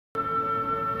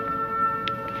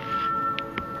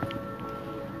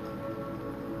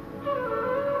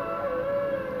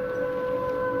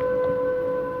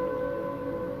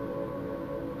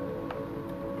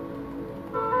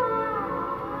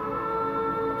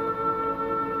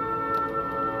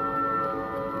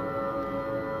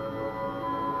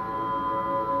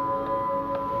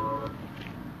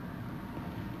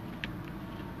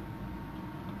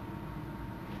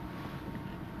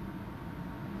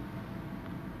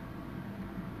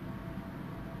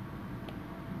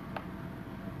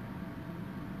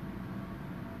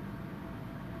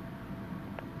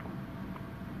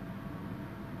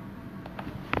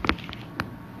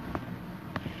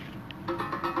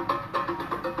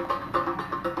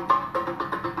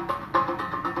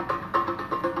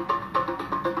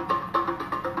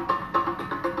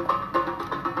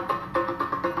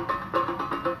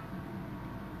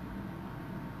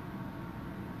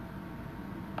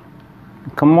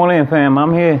Come on in, fam.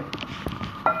 I'm here.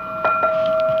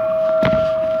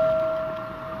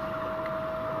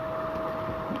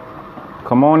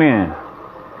 Come on in.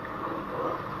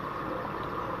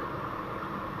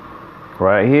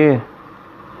 Right here.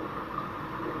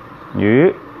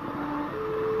 Yeah.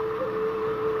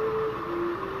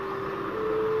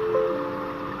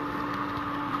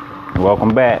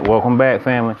 Welcome back. Welcome back,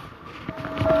 family.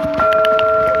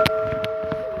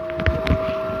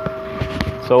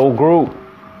 Soul group.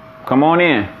 Come on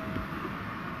in.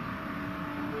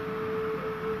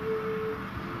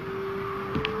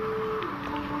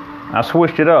 I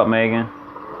switched it up, Megan.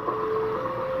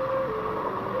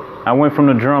 I went from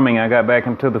the drumming, I got back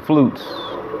into the flutes.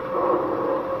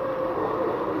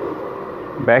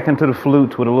 Back into the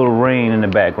flutes with a little rain in the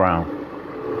background.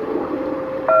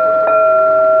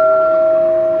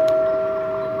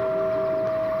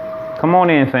 Come on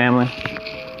in, family.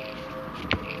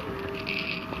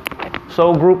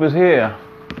 Soul group is here.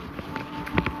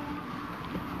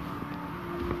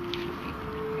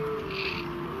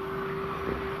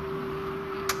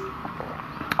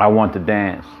 I want to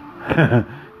dance.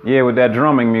 Yeah, with that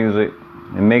drumming music,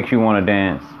 it makes you want to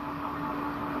dance.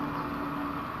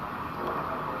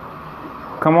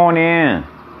 Come on in.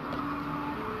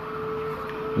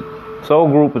 Soul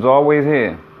group is always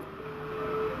here.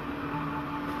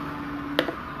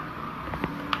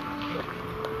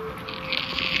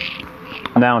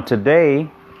 Now today,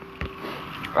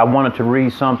 I wanted to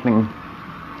read something.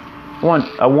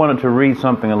 I wanted to read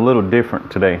something a little different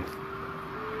today.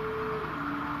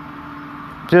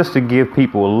 Just to give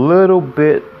people a little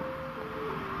bit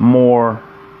more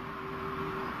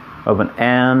of an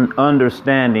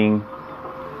understanding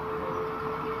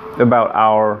about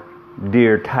our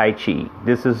dear Tai Chi.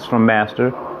 This is from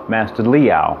Master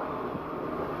Liao,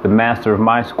 the master of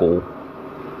my school.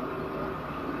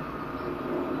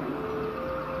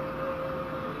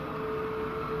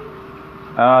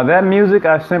 That music,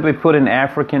 I simply put in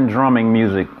African drumming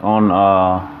music on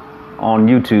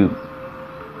YouTube.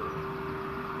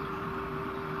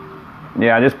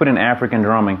 Yeah, I just put in African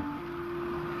drumming.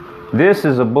 This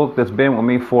is a book that's been with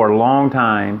me for a long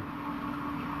time,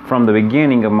 from the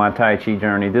beginning of my Tai Chi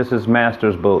journey. This is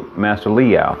Master's book, Master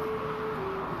Liao.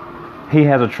 He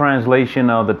has a translation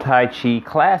of the Tai Chi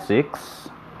classics,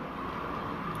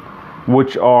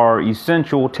 which are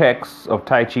essential texts of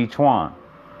Tai Chi Chuan.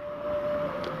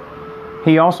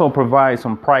 He also provides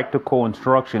some practical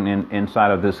instruction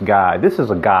inside of this guide. This is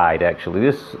a guide, actually.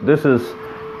 This is,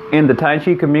 in the Tai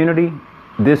Chi community,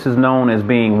 this is known as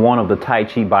being one of the Tai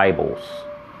Chi Bibles.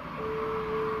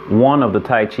 One of the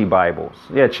Tai Chi Bibles.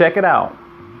 Yeah, check it out.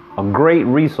 A great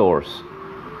resource.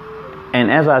 And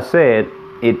as I said,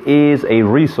 it is a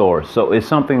resource. So it's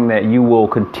something that you will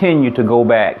continue to go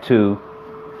back to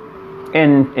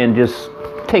and just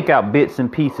take out bits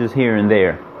and pieces here and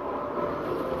there.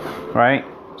 Right?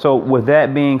 So with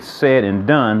that being said and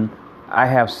done, I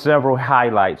have several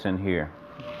highlights in here.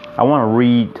 I want to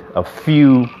read a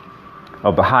few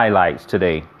of the highlights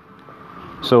today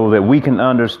so that we can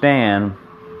understand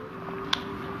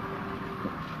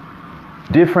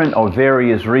different or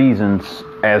various reasons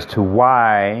as to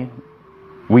why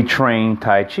we train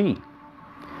Tai Chi.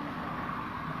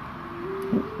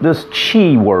 This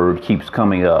Chi word keeps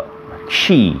coming up.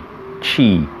 Chi,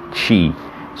 Chi, Chi.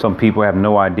 Some people have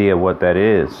no idea what that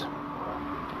is.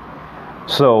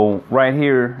 So right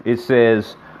here it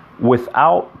says,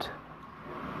 without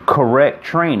correct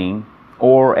training,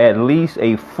 or at least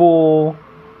a full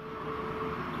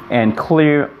and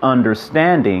clear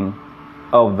understanding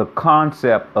of the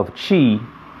concept of Chi,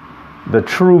 the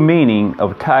true meaning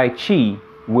of Tai Chi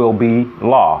will be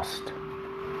lost.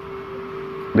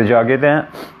 Did y'all get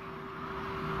that?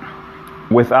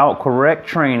 Without correct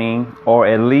training, or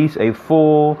at least a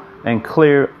full and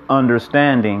clear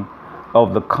understanding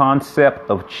of the concept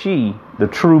of Chi, the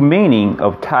true meaning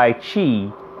of Tai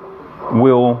Chi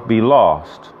will be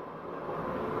lost.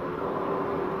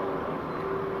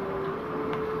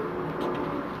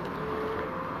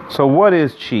 So what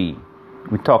is Chi?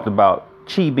 We talked about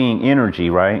Chi being energy,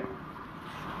 right?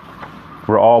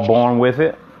 We're all born with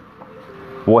it.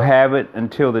 We'll have it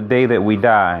until the day that we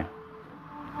die.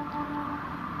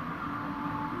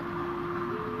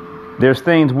 There's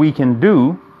things we can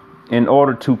do in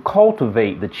order to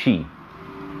cultivate the Chi.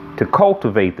 To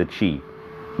cultivate the Chi.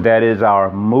 That is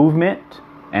our movement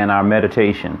and our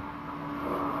meditation.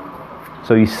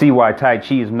 So you see why Tai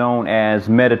Chi is known as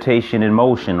meditation in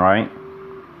motion, right?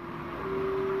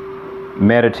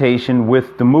 Meditation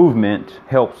with the movement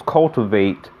helps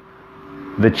cultivate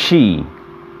the Chi.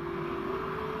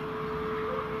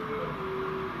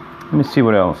 Let me see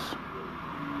what else.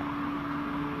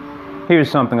 Here's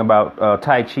something about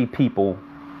Tai Chi people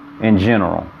in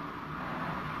general.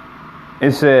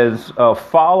 It says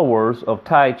followers of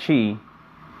Tai Chi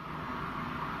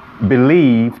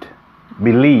believed,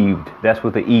 that's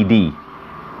with the ED,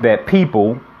 that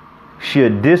people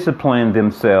should discipline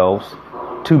themselves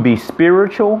to be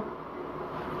spiritual,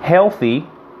 healthy,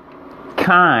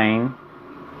 kind,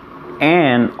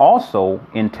 and also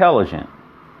intelligent,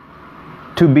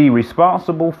 to be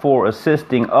responsible for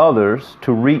assisting others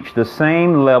to reach the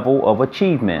same level of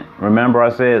achievement. Remember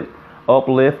I said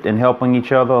uplift and helping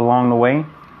each other along the way?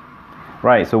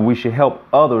 Right, so we should help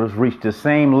others reach the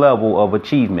same level of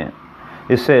achievement.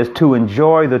 It says to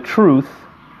enjoy the truth.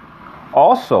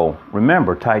 Also,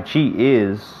 remember, Tai Chi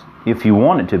is, if you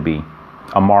want it to be,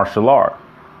 a martial art.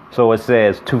 So it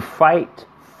says to fight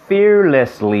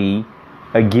fearlessly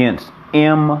against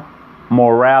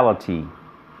immorality.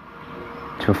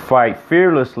 To fight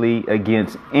fearlessly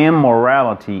against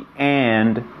immorality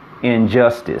and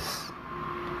injustice.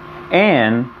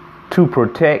 And to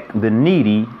protect the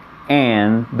needy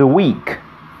and the weak.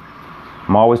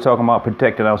 I'm always talking about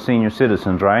protecting our senior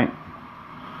citizens, right?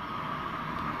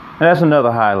 And that's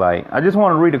another highlight. I just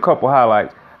want to read a couple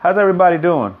highlights. How's everybody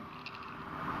doing?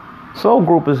 Soul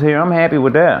Group is here. I'm happy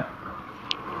with that.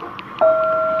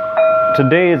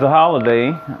 Today is a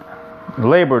holiday,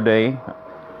 Labor Day.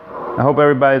 I hope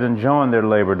everybody's enjoying their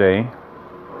Labor Day.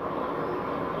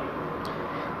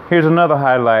 Here's another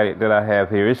highlight that I have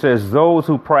here. It says those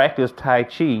who practice Tai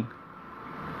Chi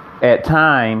at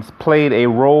times played a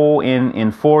role in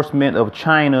enforcement of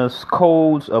China's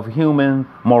codes of human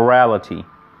morality.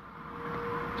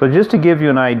 So just to give you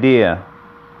an idea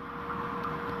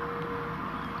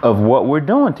of what we're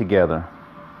doing together.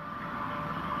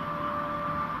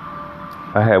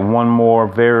 I had one more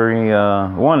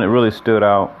one that really stood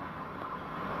out.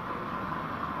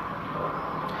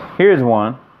 Here's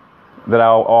one that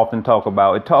I'll often talk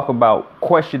about. It talk about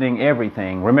questioning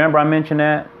everything. Remember I mentioned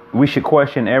that? We should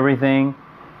question everything.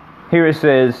 Here it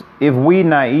says, if we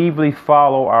naively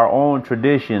follow our own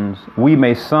traditions, we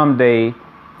may someday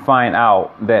find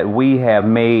out that we have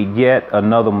made yet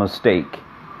another mistake.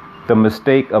 The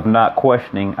mistake of not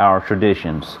questioning our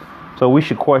traditions. So we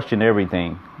should question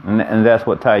everything. And that's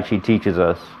what Tai Chi teaches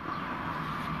us.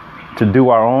 To do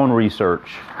our own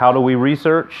research. How do we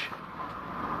research?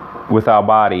 With our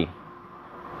body.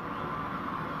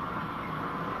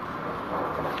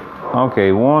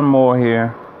 Okay, one more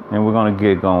here, and we're going to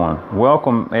get going.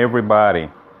 Welcome, everybody.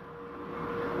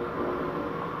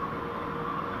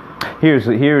 Here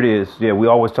it is. Yeah, we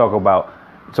always talk about.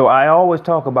 So I always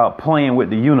talk about playing with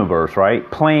the universe, right?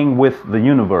 Playing with the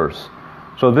universe.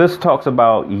 So this talks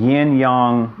about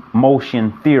yin-yang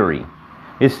motion theory.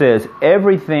 It says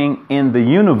everything in the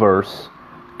universe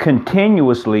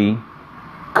continuously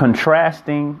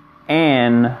contrasting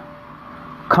and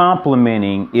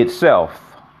complementing itself.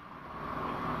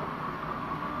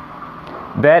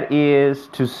 That is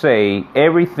to say,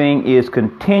 everything is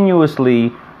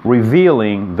continuously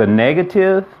revealing the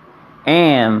negative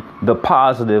and the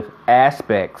positive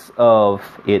aspects of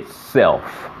itself.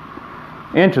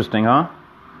 Interesting, huh?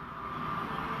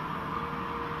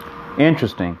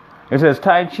 Interesting. It says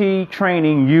Tai Chi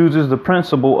training uses the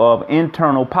principle of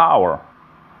internal power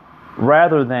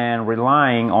rather than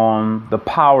relying on the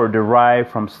power derived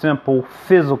from simple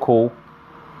physical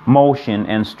motion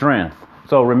and strength.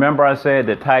 So remember I said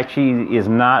that Tai Chi is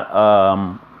not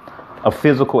a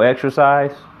physical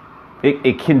exercise.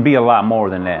 It can be a lot more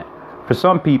than that. For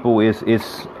some people, it's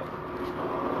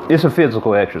a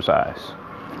physical exercise.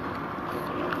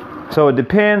 So it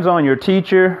depends on your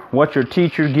teacher, what your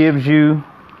teacher gives you,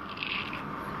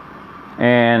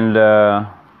 and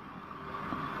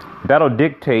that'll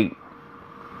dictate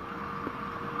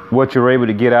what you're able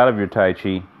to get out of your Tai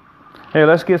Chi. Hey,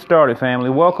 let's get started, family.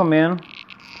 Welcome in.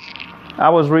 I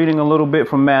was reading a little bit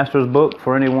from Master's book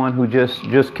for anyone who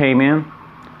just came in.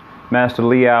 Master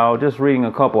Liao, just reading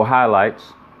a couple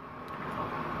highlights.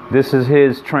 This is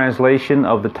his translation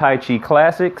of the Tai Chi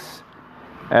Classics.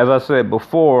 As I said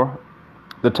before,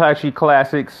 the Tai Chi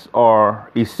Classics are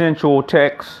essential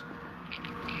texts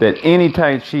that any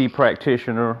Tai Chi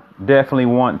practitioner definitely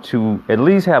want to at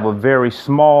least have a very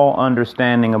small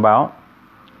understanding about.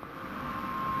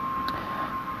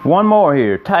 One more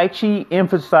here. Tai Chi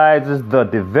emphasizes the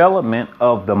development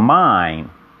of the mind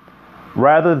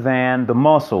rather than the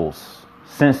muscles,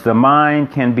 since the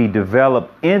mind can be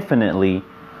developed infinitely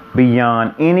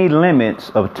beyond any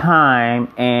limits of time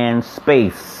and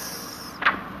space.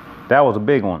 That was a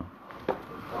big one.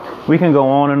 We can go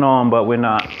on and on, but we're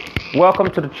not.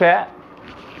 Welcome to the chat.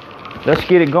 Let's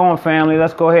get it going, family.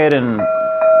 Let's go ahead and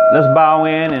let's bow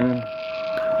in and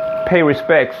Pay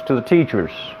respects to the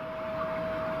teachers.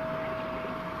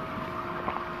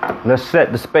 Let's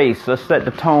set the space. Let's set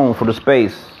the tone for the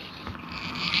space.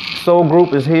 Soul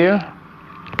Group is here.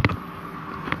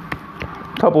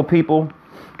 A couple people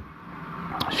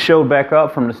showed back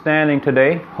up from the standing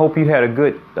today. Hope you had a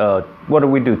good, what did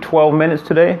we do, 12 minutes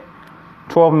today?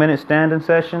 12-minute standing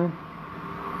session.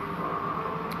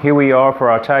 Here we are for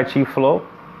our Tai Chi flow.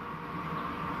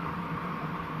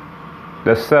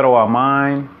 Let's settle our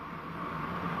mind,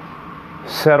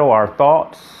 settle our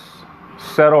thoughts,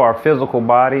 settle our physical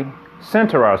body,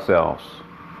 center ourselves.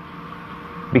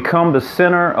 Become the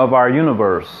center of our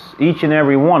universe. Each and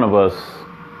every one of us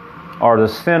are the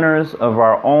centers of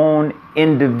our own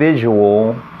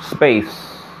individual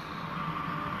space.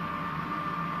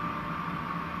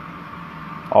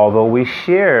 Although we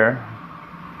share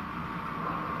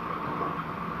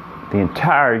the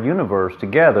entire universe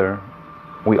together,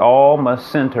 we all must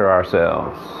center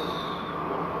ourselves.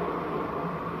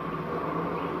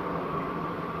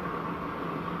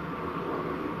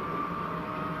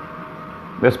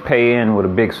 Let's pay in with a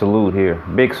big salute here.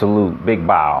 Big salute, big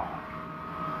bow.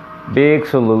 Big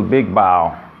salute, big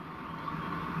bow.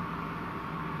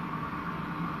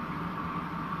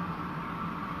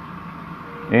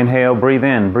 Inhale, breathe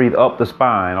in, breathe up the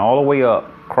spine, all the way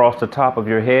up, across the top of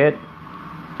your head,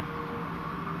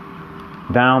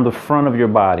 down the front of your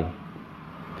body.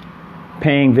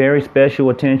 Paying very special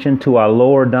attention to our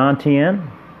lower dantian,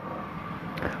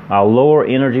 our lower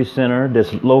energy center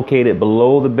that's located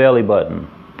below the belly button.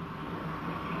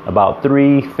 About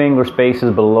 3 finger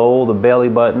spaces below the belly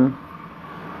button.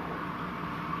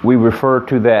 We refer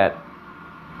to that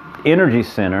energy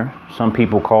center, some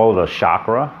people call it a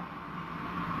chakra.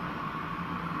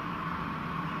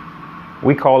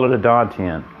 We call it a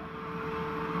dantian.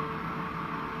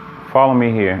 Follow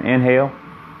me here. Inhale.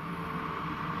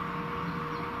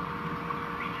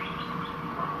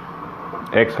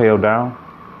 Exhale down.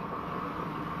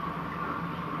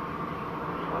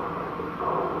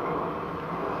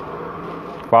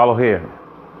 Follow here.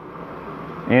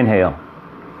 Inhale.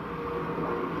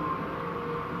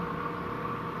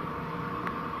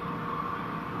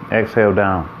 Exhale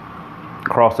down.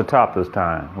 Across the top this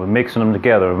time. We're mixing them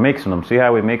together. We're mixing them. See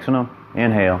how we're mixing them?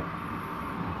 Inhale.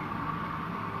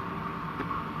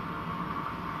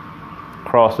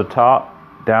 Across the top,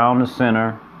 down the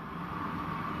center.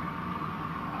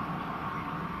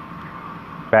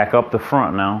 Back up the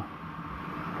front now.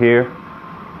 Here.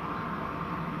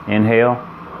 Inhale.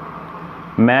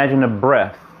 Imagine a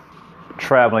breath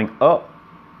traveling up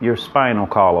your spinal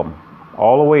column,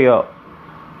 all the way up,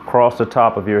 across the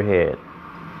top of your head.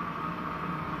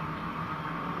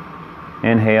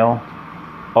 Inhale.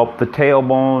 Up the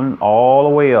tailbone, all the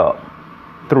way up,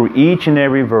 through each and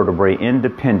every vertebrae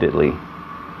independently.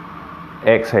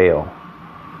 Exhale.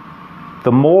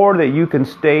 The more that you can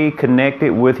stay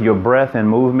connected with your breath and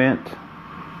movement,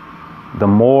 the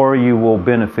more you will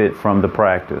benefit from the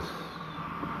practice.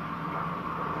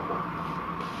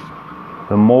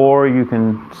 The more you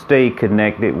can stay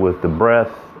connected with the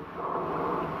breath,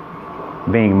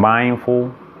 being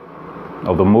mindful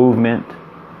of the movement,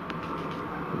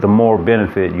 the more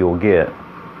benefit you'll get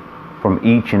from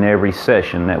each and every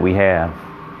session that we have.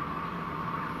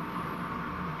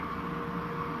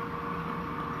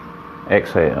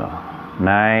 Exhale.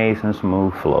 Nice and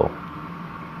smooth flow.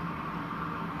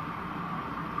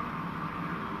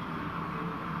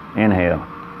 Inhale.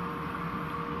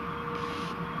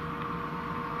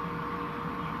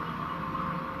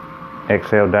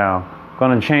 Exhale down.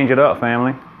 Gonna change it up,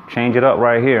 family. Change it up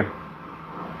right here.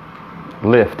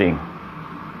 Lifting.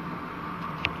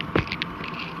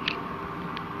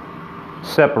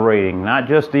 Separating. Not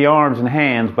just the arms and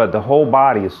hands, but the whole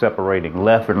body is separating,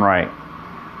 left and right.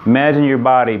 Imagine your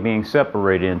body being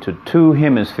separated into 2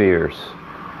 hemispheres,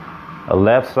 a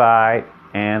left side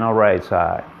and a right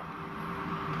side.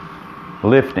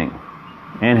 Lifting.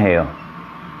 Inhale.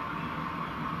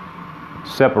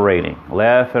 Separating,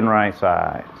 left and right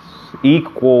sides.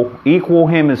 Equal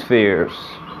hemispheres.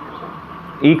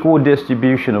 Equal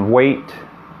distribution of weight.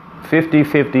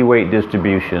 50-50 weight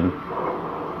distribution.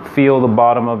 Feel the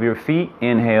bottom of your feet.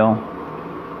 Inhale.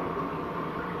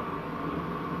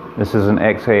 This is an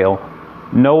exhale.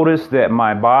 Notice that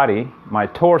my body, my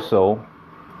torso,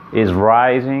 is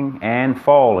rising and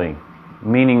falling,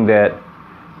 meaning that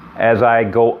as I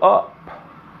go up,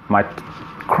 my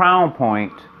crown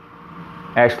point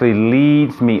actually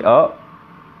leads me up.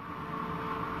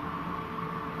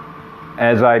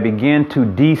 As I begin to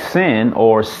descend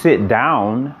or sit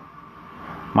down,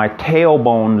 my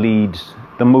tailbone leads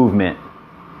the movement.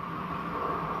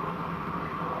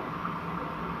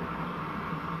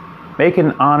 Make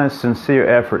an honest, sincere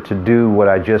effort to do what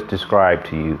I just described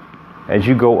to you. As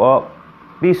you go up,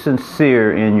 be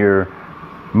sincere in your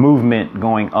movement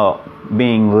going up,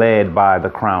 being led by the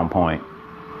crown point.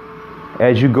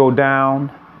 As you go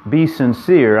down, be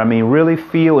sincere. I mean, really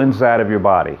feel inside of your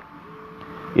body.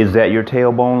 Is that your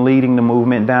tailbone leading the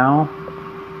movement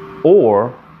down?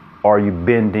 Or are you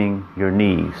bending your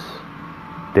knees?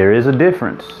 There is a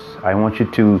difference. I want you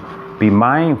to be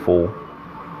mindful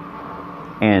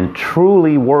and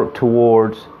truly work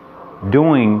towards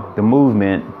doing the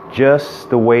movement just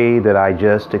the way that I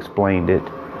just explained it.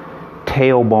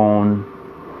 Tailbone.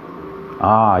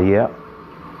 Ah, yep.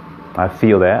 I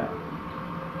feel that.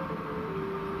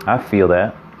 I feel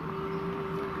that.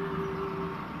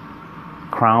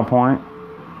 Crown point.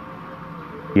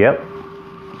 Yep.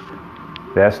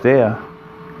 That's there.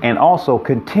 And also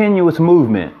continuous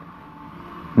movement.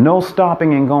 No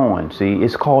stopping and going. See,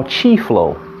 it's called chi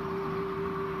flow.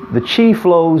 The chi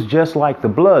flows just like the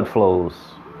blood flows.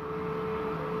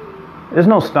 There's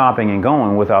no stopping and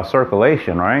going with our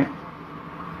circulation, right?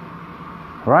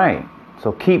 Right.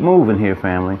 So keep moving here,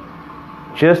 family.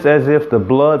 Just as if the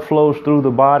blood flows through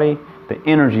the body, the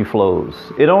energy flows.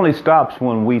 It only stops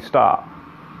when we stop.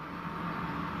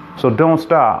 So don't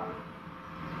stop.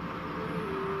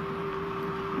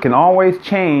 Can always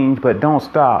change, but don't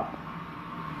stop.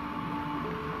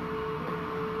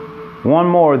 One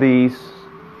more of these.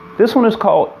 This one is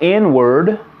called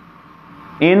inward.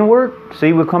 Inward.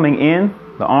 See, we're coming in.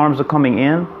 The arms are coming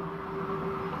in.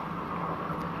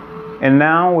 And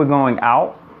now we're going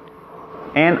out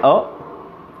and up.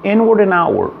 Inward and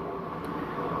outward.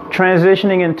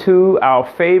 Transitioning into our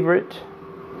favorite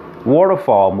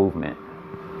waterfall movement.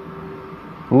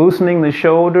 Loosening the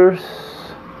shoulders.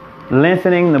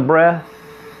 Lengthening the breath.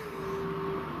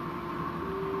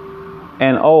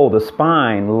 And oh, the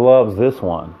spine loves this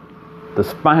one. The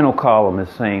spinal column is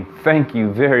saying, thank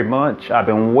you very much. I've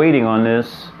been waiting on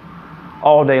this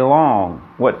all day long.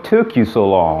 What took you so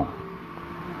long?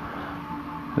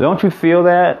 Don't you feel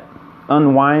that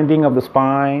unwinding of the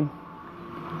spine?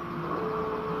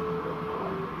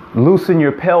 Loosen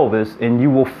your pelvis and you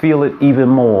will feel it even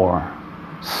more.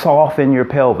 Soften your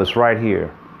pelvis right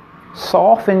here.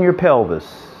 Soften your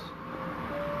pelvis.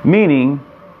 Meaning,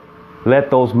 let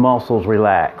those muscles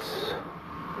relax.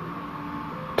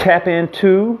 Tap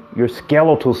into your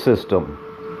skeletal system.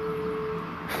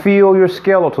 Feel your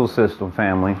skeletal system,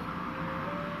 family.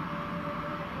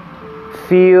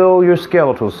 Feel your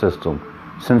skeletal system.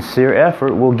 Sincere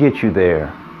effort will get you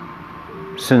there.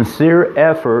 Sincere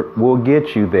effort will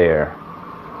get you there.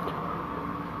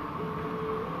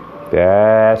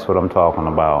 That's what I'm talking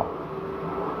about.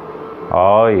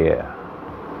 Oh, yeah.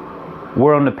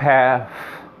 We're on the path.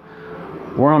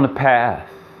 We're on the path.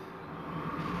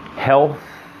 Health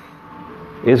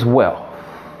is wealth.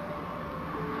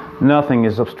 Nothing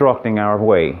is obstructing our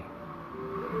way.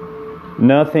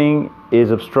 Nothing is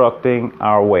obstructing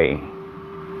our way.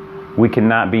 We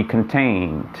cannot be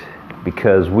contained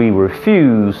because we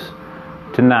refuse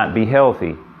to not be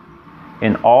healthy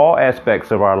in all aspects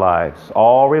of our lives,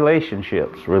 all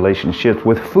relationships, relationships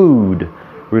with food,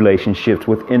 relationships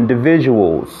with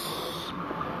individuals,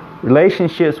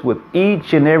 relationships with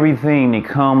each and everything that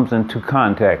comes into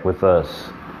contact with us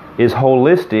is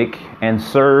holistic and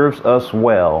serves us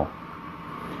well.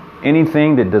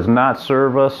 Anything that does not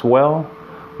serve us well,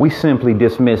 we simply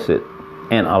dismiss it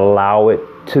and allow it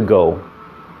to go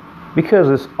because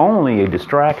it's only a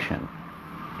distraction.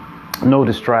 No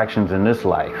distractions in this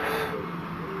life.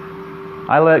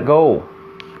 I let go.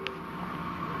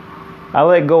 I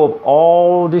let go of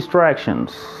all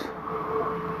distractions.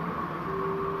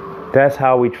 That's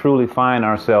how we truly find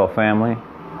ourselves, family.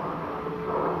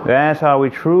 That's how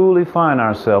we truly find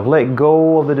ourselves. Let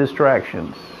go of the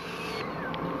distractions.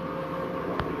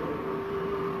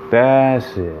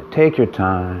 That's it. Take your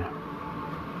time.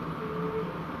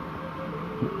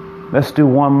 Let's do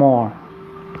one more.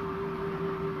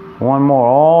 One more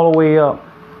all the way up.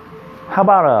 How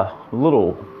about a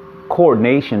little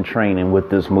coordination training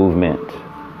with this movement?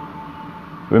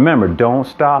 Remember, don't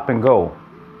stop and go.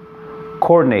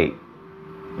 Coordinate.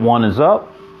 One is up,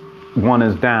 one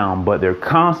is down, but they're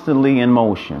constantly in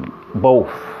motion. Both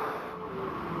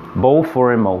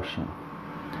are in motion.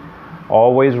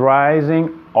 Always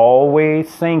rising, always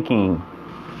sinking,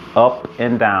 up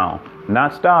and down,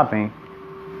 not stopping.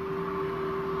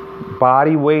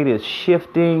 Body weight is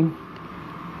shifting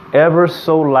ever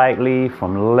so lightly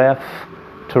from left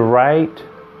to right,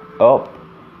 up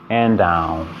and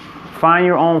down. Find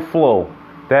your own flow.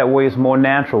 That way it's more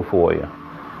natural for you.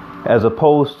 As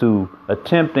opposed to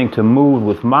attempting to move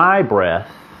with my breath,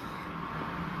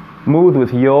 Move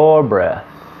with your breath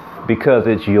because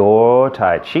it's your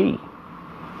Tai Chi.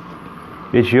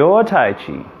 It's your Tai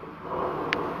Chi.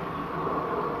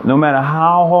 No matter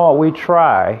how hard we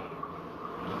try,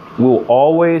 we'll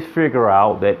always figure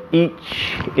out that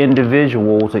each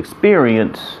individual's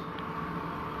experience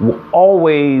will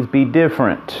always be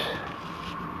different.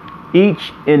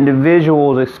 Each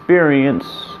individual's experience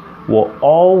will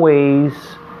always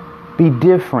be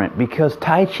different because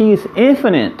Tai Chi is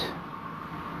infinite.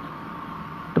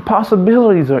 The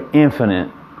possibilities are infinite.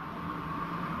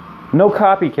 No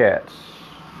copycats.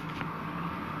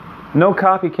 No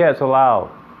copycats allowed.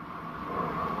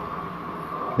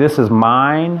 This is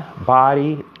mind,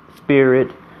 body,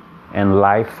 spirit, and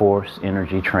life force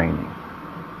energy training.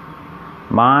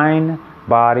 Mind,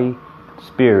 body,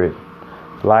 spirit,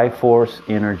 life force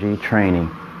energy training.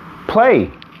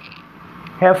 Play.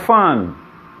 Have fun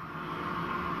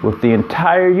with the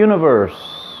entire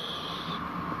universe.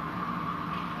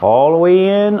 All the way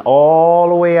in, all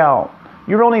the way out.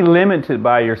 You're only limited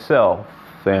by yourself,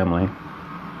 family.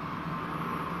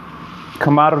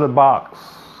 Come out of the box.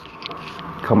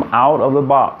 Come out of the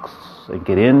box and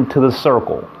get into the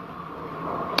circle.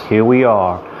 Here we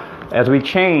are. As we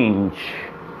change,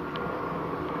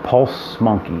 pulse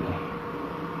monkey.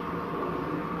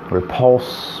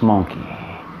 Repulse monkey.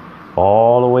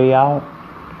 All the way out.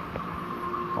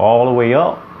 All the way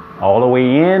up. All the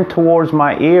way in towards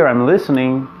my ear. I'm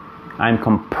listening. I'm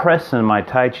compressing my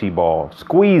Tai Chi ball.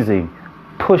 Squeezing.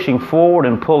 Pushing forward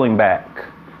and pulling back.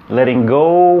 Letting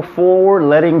go forward,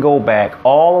 letting go back.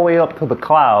 All the way up to the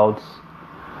clouds.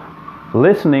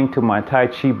 Listening to my Tai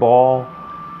Chi ball.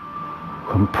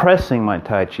 Compressing my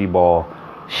Tai Chi ball.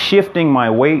 Shifting my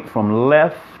weight from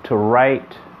left to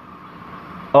right.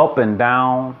 Up and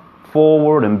down.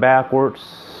 Forward and backwards.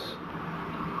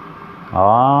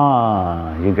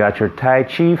 You got your Tai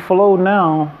Chi flow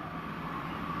now.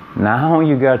 Now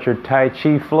you got your Tai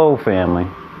Chi flow, family.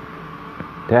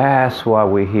 That's why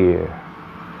we're here.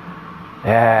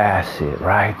 That's it,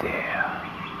 right there.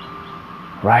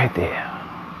 Right there.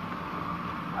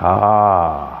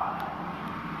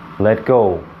 Let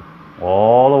go.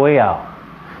 All the way out.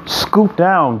 Scoop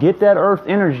down. Get that earth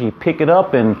energy. Pick it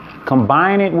up and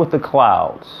combine it with the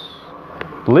clouds.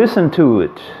 Listen to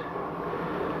it.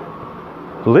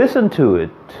 Listen to it.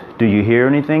 Do you hear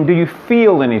anything? Do you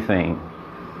feel anything?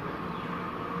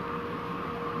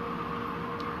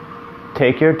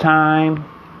 Take your time.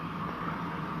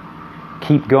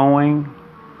 Keep going.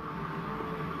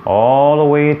 All the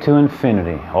way to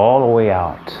infinity. All the way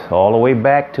out. All the way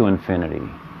back to infinity.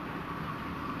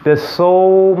 There's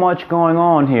so much going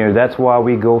on here. That's why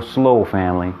we go slow,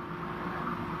 family.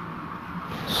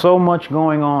 So much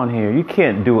going on here. You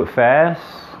can't do it fast.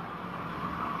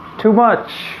 Too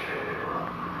much.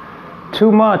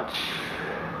 Too much.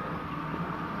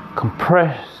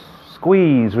 Compress,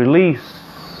 squeeze, release.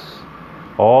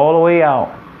 All the way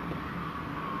out.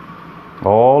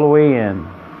 All the way in.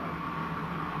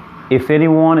 If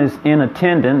anyone is in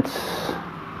attendance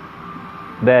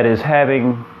that is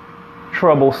having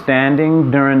trouble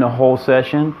standing during the whole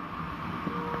session,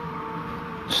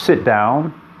 sit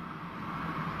down.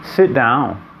 Sit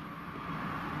down.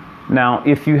 Now,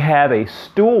 if you have a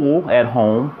stool at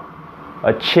home,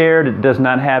 a chair that does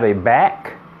not have a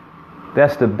back,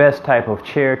 that's the best type of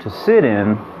chair to sit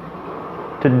in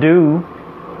to do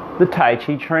the Tai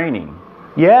Chi training.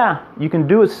 Yeah, you can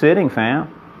do it sitting,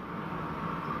 fam.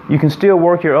 You can still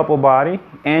work your upper body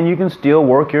and you can still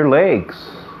work your legs.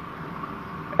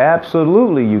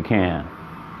 Absolutely you can.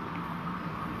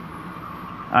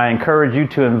 I encourage you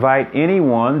to invite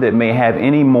anyone that may have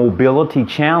any mobility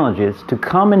challenges to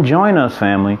come and join us,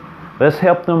 family. Let's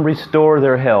help them restore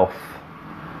their health.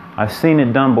 I've seen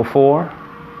it done before.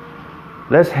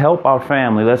 Let's help our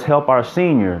family. Let's help our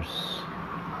seniors.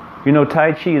 You know,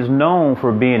 Tai Chi is known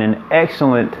for being an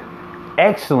excellent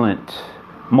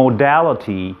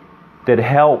modality that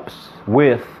helps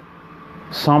with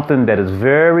something that is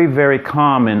very, very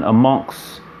common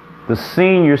amongst the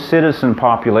senior citizen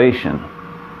population.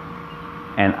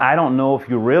 And I don't know if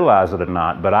you realize it or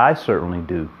not, but I certainly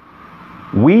do.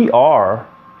 We are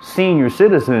senior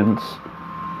citizens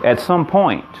at some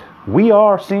point. We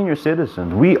are senior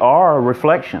citizens. We are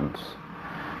reflections.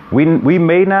 We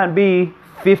may not be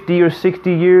 50 or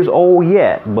 60 years old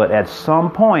yet, but at some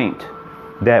point,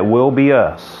 that will be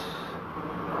us.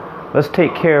 Let's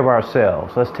take care of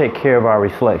ourselves. Let's take care of our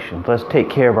reflections. Let's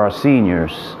take care of our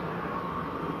seniors.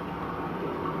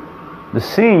 The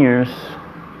seniors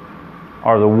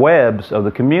are the webs of the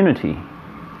community.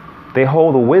 They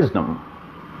hold the wisdom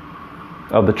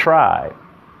of the tribe.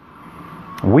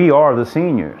 We are the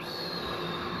seniors.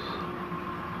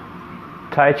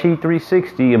 Tai Chi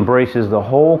 360 embraces the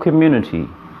whole community.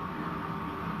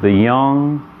 The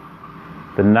young,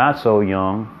 the not so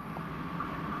young.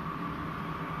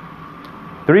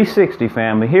 360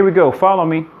 family. Here we go. Follow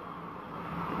me.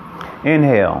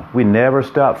 Inhale. We never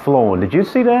stop flowing. Did you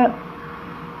see that?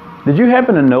 Did you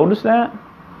happen to notice that?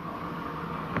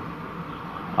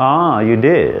 Ah, you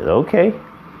did. Okay.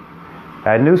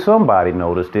 I knew somebody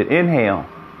noticed it. Inhale.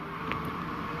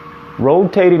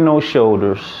 Rotating those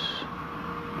shoulders.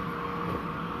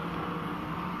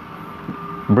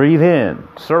 Breathe in.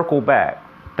 Circle back.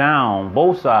 Down.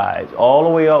 Both sides. All the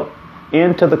way up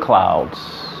into the clouds.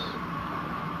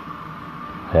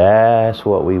 That's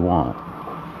what we want.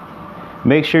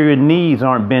 Make sure your knees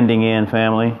aren't bending in,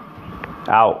 family.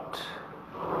 Out.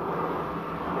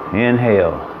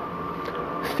 Inhale.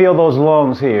 Feel those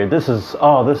lungs here. This is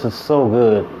so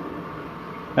good.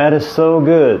 That is so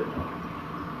good.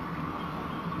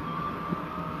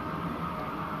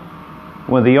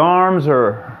 When the arms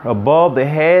are above the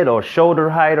head or shoulder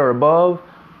height or above,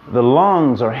 the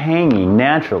lungs are hanging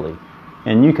naturally.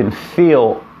 And you can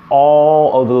feel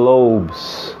all of the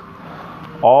lobes.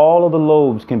 All of the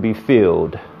lobes can be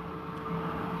filled.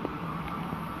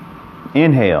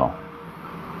 Inhale.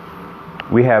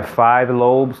 We have 5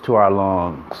 lobes to our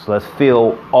lungs. Let's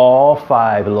fill all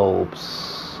 5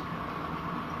 lobes.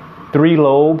 3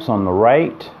 lobes on the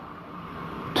right,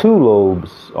 2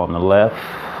 lobes on the left.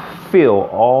 Fill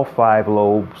all 5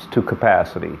 lobes to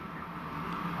capacity.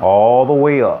 All the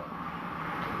way up.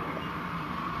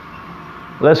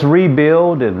 Let's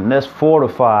rebuild and let's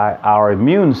fortify our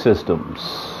immune systems.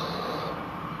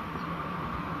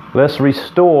 Let's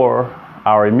restore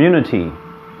our immunity.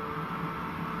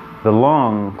 The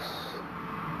lungs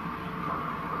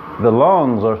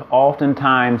are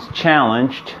oftentimes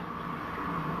challenged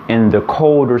in the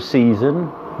colder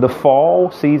season. The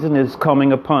fall season is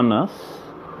coming upon us.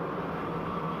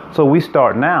 So we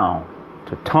start now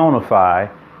to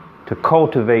tonify, to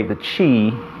cultivate the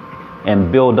chi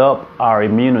and build up our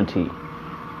immunity.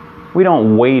 We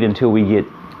don't wait until we get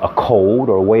a cold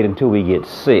or wait until we get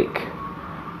sick.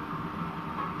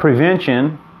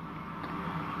 Prevention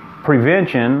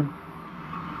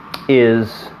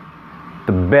is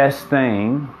the best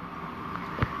thing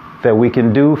that we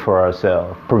can do for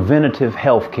ourselves. Preventative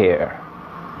health care.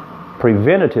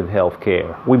 Preventative health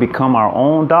care. We become our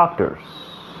own doctors.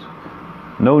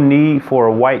 No need for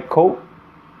a white coat.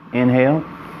 Inhale.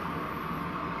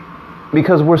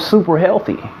 Because we're super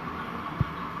healthy.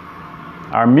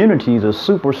 Our immunities are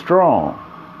super strong.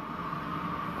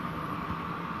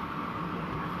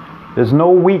 There's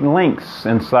no weak links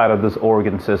inside of this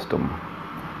organ system.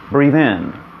 Breathe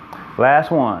in.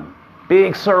 Last one.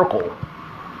 Big circle.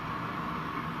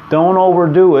 Don't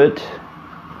overdo it.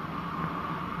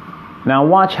 Now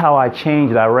watch how I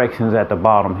change directions at the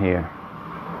bottom here.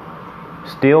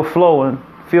 Still flowing.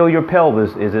 Feel your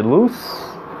pelvis. Is it loose?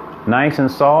 Nice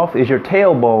and soft? Is your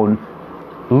tailbone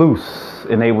loose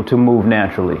and able to move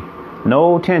naturally?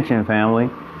 No tension, family.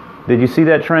 Did you see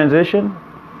that transition?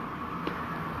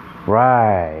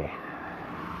 Right.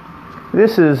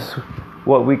 This is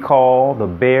what we call the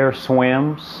bear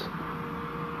swims.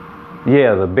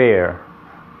 Yeah, the bear.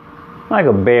 Like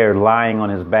a bear lying on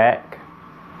his back,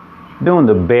 doing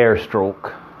the bear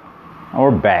stroke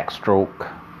or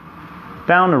backstroke.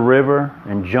 Down the river,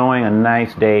 enjoying a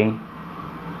nice day.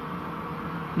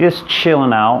 Just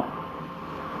chilling out,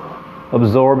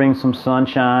 absorbing some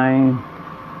sunshine,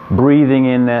 breathing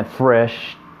in that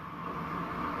fresh,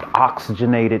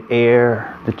 oxygenated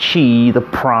air, the chi, the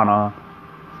prana,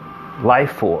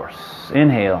 life force.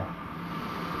 Inhale.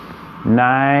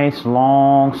 Nice,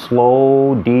 long,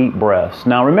 slow, deep breaths.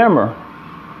 Now remember,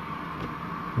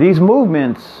 these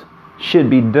movements should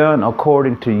be done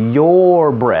according to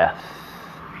your breath,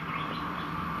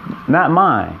 not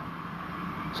mine.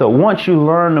 So once you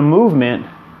learn the movement,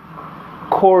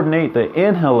 coordinate the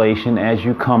inhalation as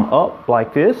you come up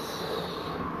like this,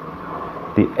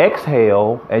 the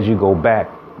exhale as you go back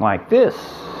like this,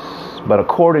 but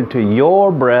according to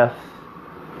your breath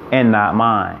and not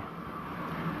mine.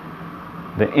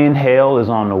 The inhale is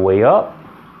on the way up.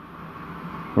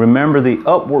 Remember, the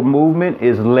upward movement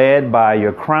is led by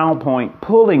your crown point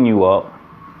pulling you up.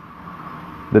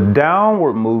 The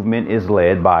downward movement is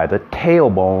led by the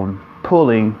tailbone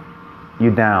pulling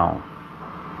you down.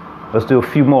 Let's do a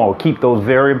few more. Keep those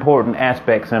very important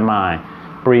aspects in mind.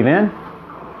 Breathe in.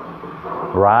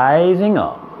 Rising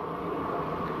up.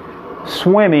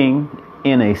 Swimming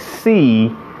in a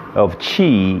sea of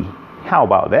chi. How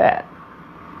about that?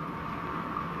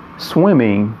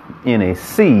 Swimming in a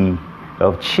sea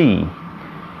of chi.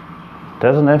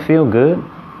 Doesn't that feel good?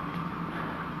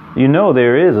 You know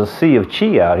there is a sea of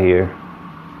chi out here.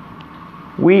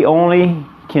 We only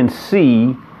can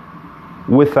see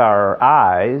with our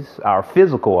eyes, our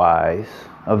physical eyes,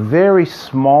 a very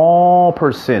small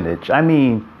percentage, I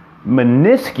mean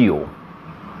minuscule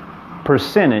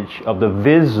percentage of the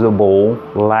visible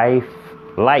light.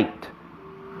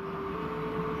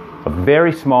 A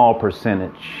very small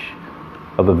percentage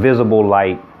of the visible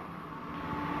light.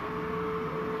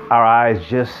 Our eyes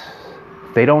just,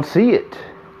 they don't see it.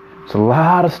 It's a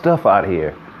lot of stuff out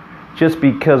here. Just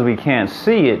because we can't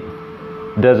see it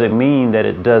doesn't mean that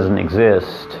it doesn't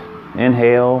exist.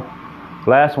 Inhale.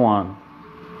 Last one.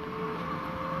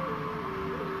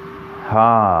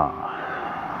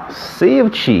 Sea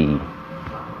of chi.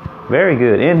 Very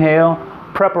good. Inhale.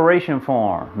 Preparation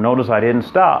form. Notice I didn't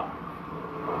stop.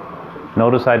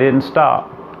 Notice I didn't stop.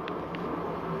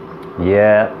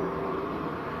 Yeah.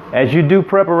 As you do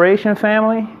preparation,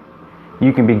 family,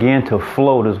 you can begin to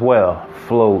float as well.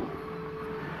 Float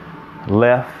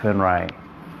left and right.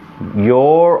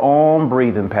 Your own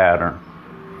breathing pattern,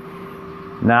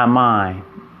 not mine.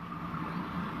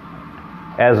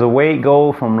 As the weight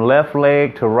goes from left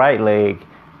leg to right leg,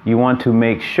 you want to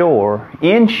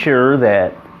ensure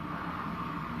that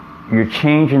you're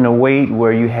changing the weight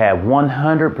where you have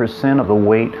 100% of the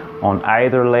weight on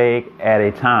either leg at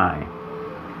a time.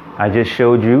 I just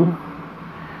showed you.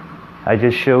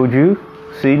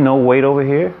 See, no weight over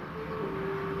here.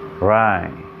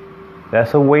 Right.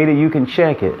 That's a way that you can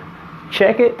check it.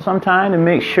 Check it sometime to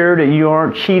make sure that you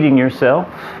aren't cheating yourself,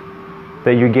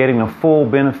 that you're getting a full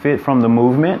benefit from the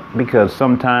movement, because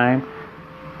sometimes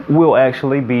we'll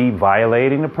actually be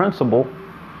violating the principle.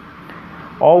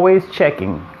 Always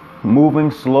checking,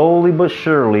 moving slowly but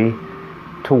surely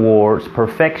towards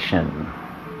perfection.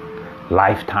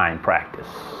 Lifetime practice.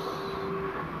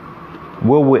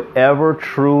 Will we ever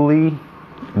truly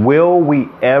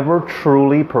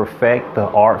perfect the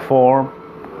art form?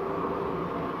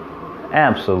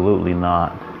 Absolutely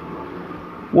not.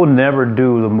 We'll never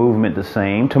do the movement the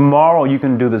same. Tomorrow you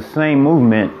can do the same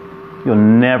movement. You'll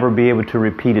never be able to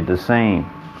repeat it the same.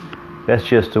 That's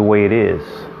just the way it is.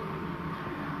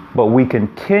 But we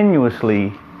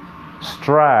continuously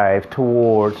strive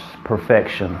towards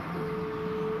perfection.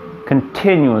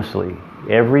 Continuously.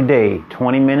 Every day.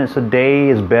 20 minutes a day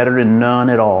is better than none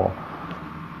at all.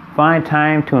 Find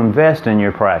time to invest in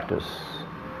your practice.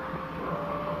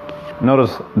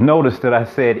 Notice that I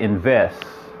said invest,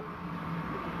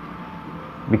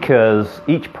 because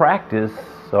each practice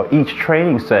or each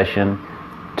training session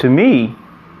to me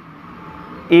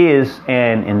is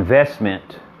an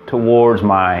investment towards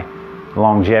my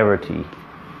longevity,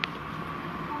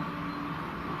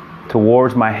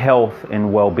 towards my health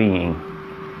and well-being.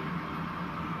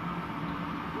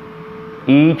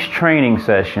 Each training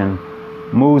session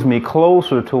moves me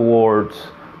closer towards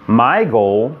my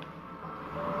goal,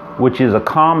 which is a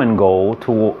common goal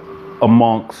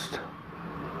amongst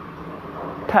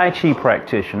Tai Chi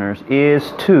practitioners,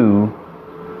 is to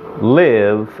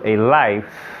live a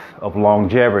life of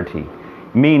longevity,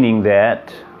 meaning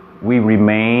that we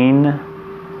remain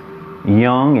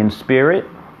young in spirit,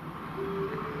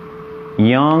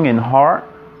 young in heart,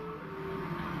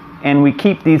 and we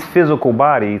keep these physical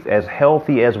bodies as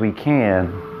healthy as we can.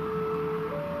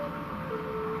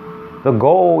 The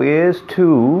goal is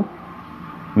to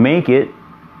make it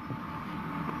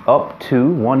up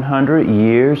to 100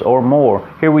 years or more.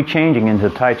 Here we're changing into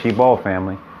Tai Chi ball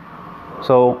family.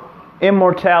 So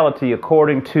immortality,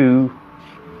 according to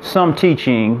some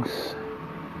teachings,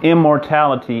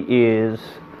 immortality is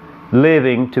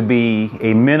living to be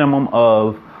a minimum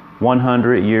of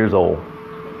 100 years old.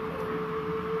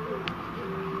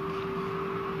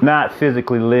 Not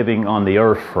physically living on the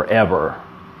earth forever.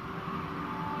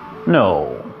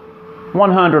 No,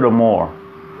 100 or more.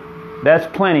 That's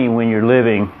plenty when you're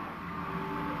living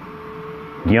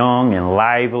young and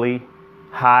lively,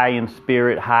 high in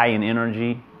spirit, high in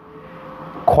energy,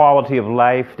 quality of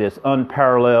life that's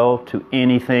unparalleled to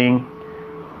anything.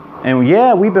 And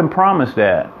yeah, we've been promised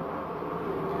that.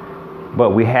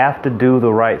 But we have to do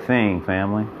the right thing,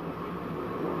 family.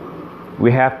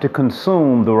 We have to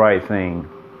consume the right thing.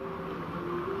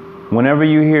 Whenever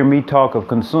you hear me talk of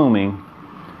consuming,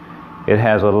 it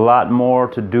has a lot more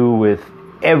to do with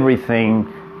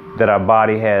everything that our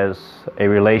body has a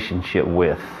relationship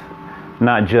with,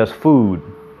 not just food.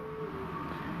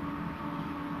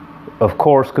 Of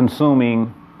course,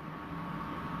 consuming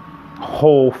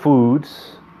whole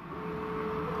foods,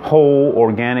 whole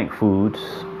organic foods,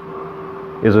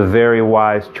 is a very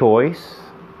wise choice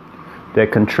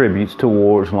that contributes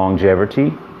towards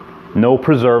longevity. No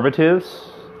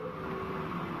preservatives.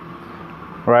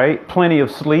 right? Plenty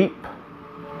of sleep.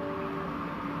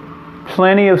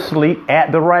 Plenty of sleep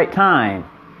at the right time.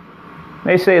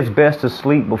 They say it's best to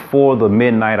sleep before the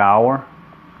midnight hour.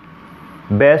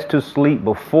 Best to sleep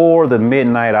before the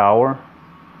midnight hour.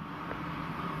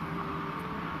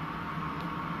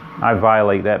 I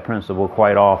violate that principle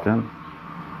quite often.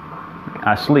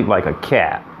 I sleep like a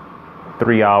cat.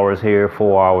 3 hours here,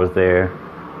 4 hours there.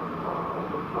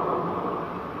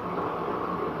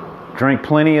 Drink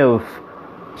plenty of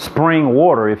spring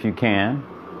water if you can.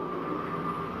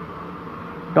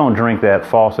 Don't drink that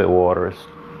faucet water.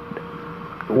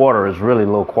 Water is really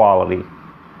low quality.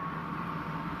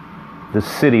 The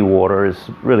city water is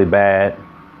really bad.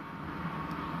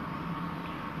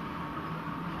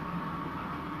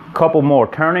 Couple more.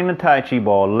 Turning the Tai Chi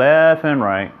ball left and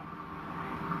right.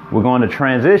 We're going to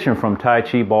transition from Tai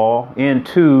Chi ball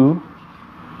into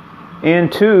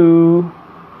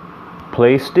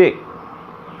play stick.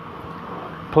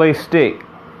 Play stick.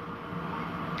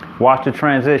 Watch the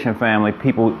transition, family.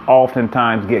 People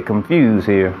oftentimes get confused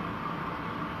here.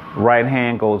 Right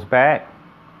hand goes back.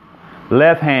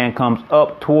 Left hand comes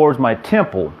up towards my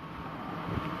temple.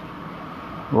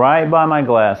 Right by my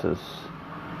glasses.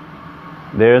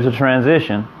 There's a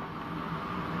transition.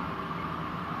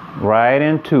 Right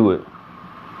into it.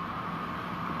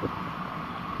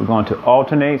 We're going to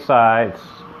alternate sides.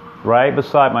 Right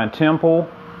beside my temple.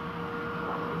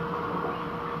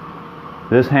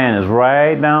 This hand is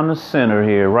right down the center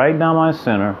here. Right down my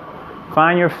center.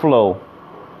 Find your flow.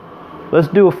 Let's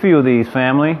do a few of these,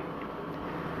 family.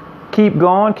 Keep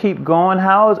going, keep going.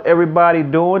 How is everybody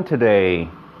doing today?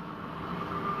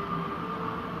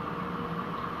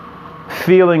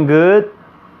 Feeling good?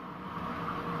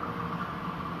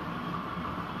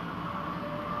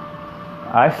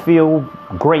 I feel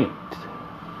great.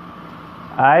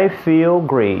 I feel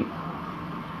great.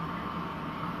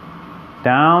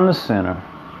 Down the center.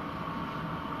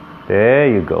 There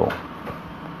you go.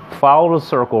 Follow the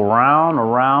circle round,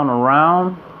 around,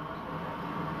 around.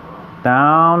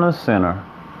 Down the center.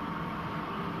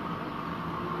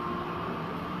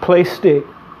 Play stick.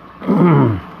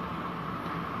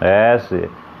 That's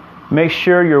it. Make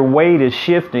sure your weight is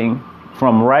shifting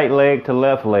from right leg to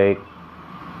left leg.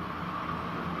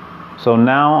 So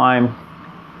now I'm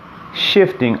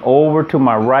shifting over to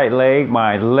my right leg.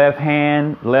 My left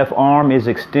hand, left arm is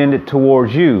extended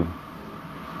towards you.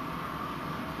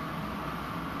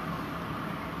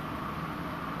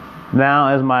 Now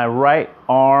as my right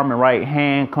arm and right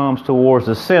hand comes towards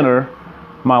the center,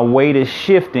 my weight is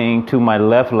shifting to my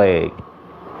left leg.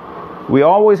 We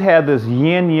always have this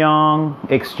yin-yang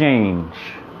exchange.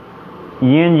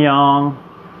 Yin-yang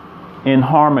in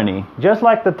harmony. Just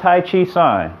like the Tai Chi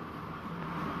sign.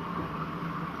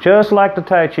 Just like the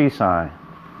Tai Chi sign.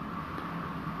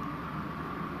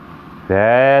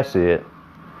 That's it.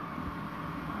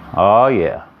 Oh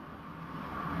yeah.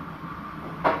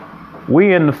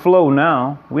 We in the flow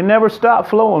now. We never stop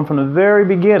flowing from the very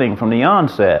beginning, from the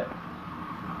onset.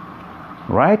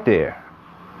 Right there.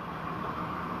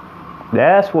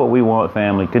 That's what we want,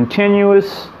 family.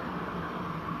 Continuous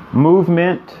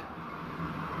movement,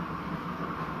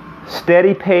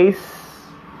 steady pace,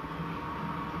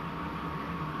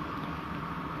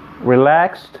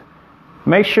 relaxed.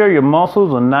 Make sure your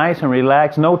muscles are nice and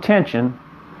relaxed, no tension.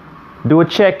 Do a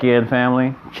check-in,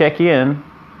 family. Check in.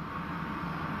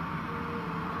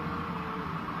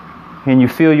 Can you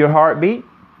feel your heartbeat?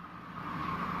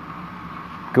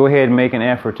 Go ahead and make an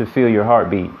effort to feel your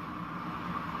heartbeat.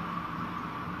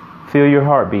 Feel your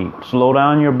heartbeat. Slow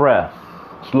down your breath.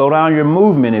 Slow down your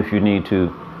movement if you need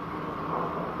to.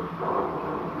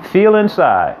 Feel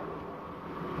inside.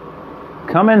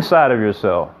 Come inside of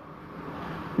yourself.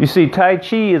 You see, Tai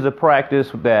Chi is a practice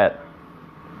that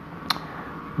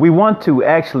we want to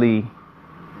actually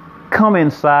come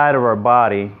inside of our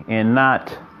body and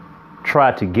not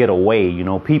try to get away. You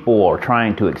know, people are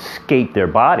trying to escape their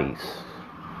bodies.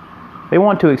 They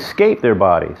want to escape their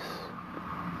bodies.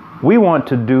 We want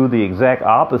to do the exact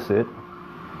opposite.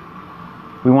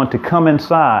 We want to come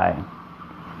inside.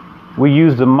 We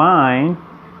use the mind.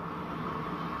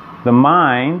 The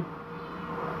mind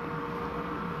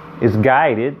is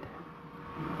guided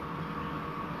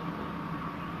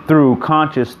through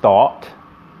conscious thought.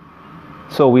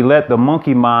 So we let the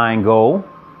monkey mind go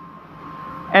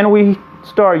and we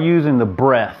start using the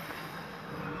breath.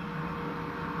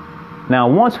 Now,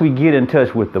 once we get in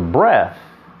touch with the breath,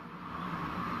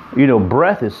 you know,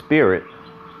 breath is spirit.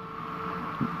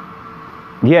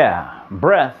 Yeah,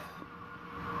 breath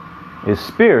is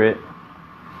spirit.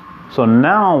 So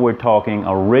now we're talking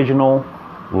original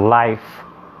life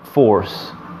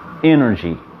force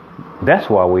energy. That's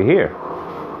why we're here.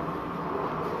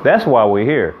 That's why we're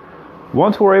here.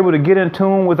 Once we're able to get in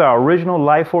tune with our original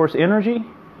life force energy,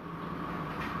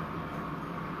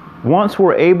 once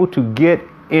we're able to get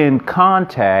in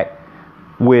contact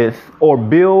with or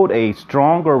build a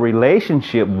stronger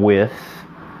relationship with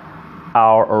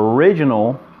our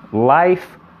original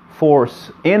life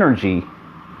force energy,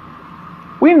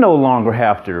 we no longer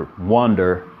have to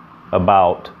wonder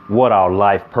about what our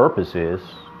life purpose is.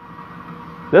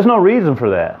 There's no reason for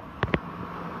that.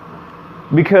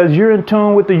 Because you're in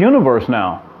tune with the universe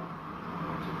now.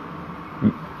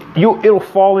 It'll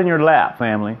fall in your lap,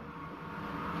 family.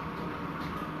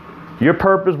 Your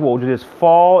purpose will just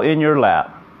fall in your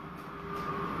lap.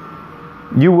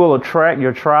 You will attract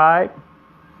your tribe.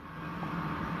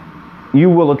 You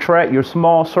will attract your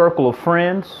small circle of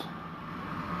friends.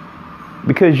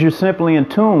 Because you're simply in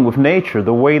tune with nature,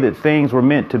 the way that things were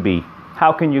meant to be.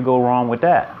 How can you go wrong with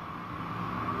that?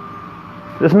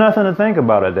 There's nothing to think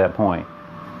about at that point.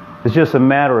 It's just a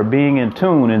matter of being in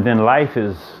tune, and then life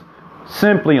is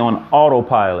simply on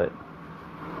autopilot.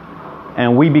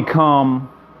 And we become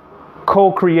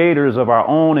co-creators of our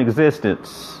own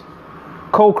existence.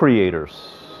 Co-creators.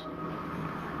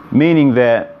 Meaning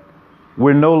that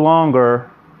we're no longer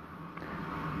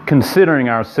considering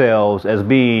ourselves as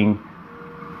being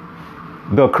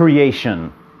the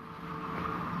creation.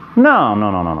 No.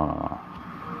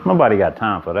 Nobody got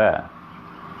time for that.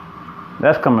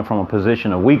 That's coming from a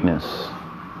position of weakness.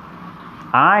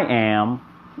 I am,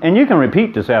 and you can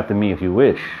repeat this after me if you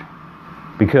wish,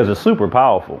 because it's super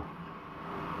powerful.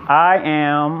 I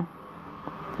am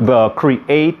the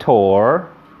creator.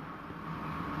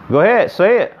 Go ahead,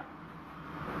 say it.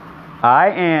 I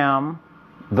am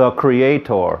the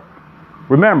creator.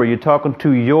 Remember, you're talking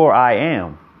to your I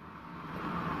am.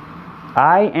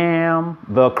 I am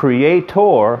the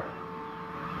creator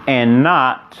and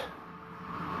not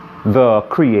the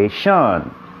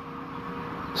creation.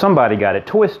 Somebody got it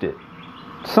twisted.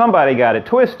 Somebody got it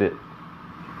twisted.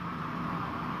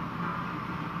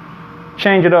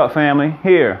 Change it up, family.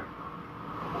 Here.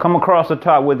 Come across the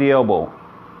top with the elbow.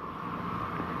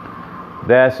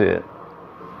 That's it.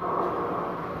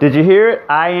 Did you hear it?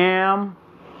 I am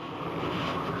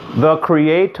the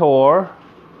creator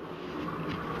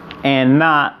and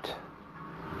not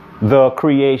the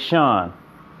creation.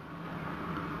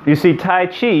 You see, Tai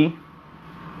Chi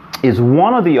is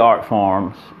one of the art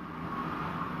forms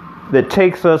that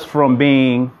takes us from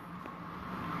being,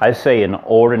 I say, an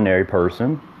ordinary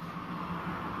person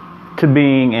to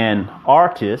being an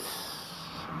artist,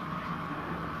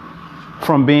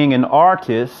 from being an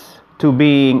artist to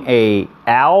being an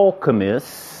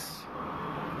alchemist.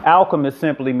 Alchemist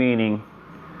simply meaning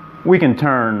we can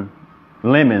turn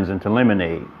lemons into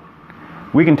lemonade.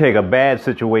 We can take a bad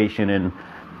situation and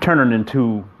turn it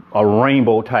into a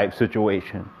rainbow type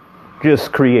situation.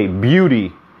 Just create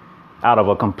beauty out of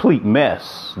a complete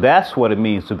mess. That's what it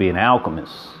means to be an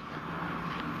alchemist.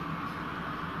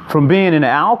 From being an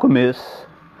alchemist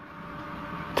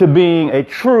to being a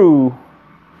true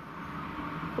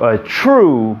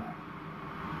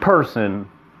person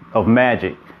of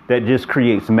magic that just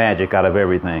creates magic out of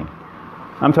everything.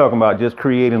 I'm talking about just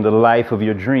creating the life of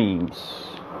your dreams.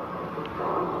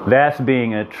 That's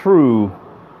being a true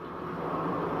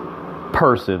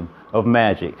person of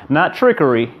magic. Not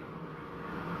trickery,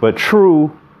 but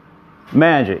true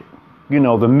magic. You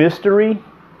know, the mystery,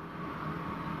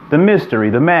 the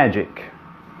magic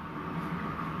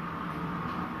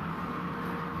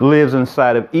lives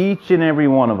inside of each and every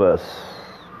one of us.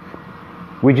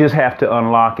 We just have to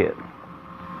unlock it.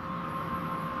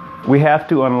 We have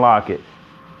to unlock it.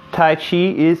 Tai Chi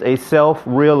is a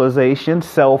self-realization,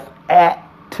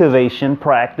 self-activation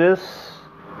practice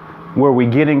where we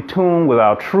get in tune with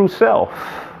our true self.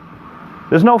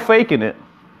 There's no faking it.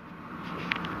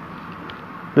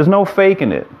 There's no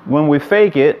faking it. When we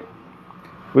fake it,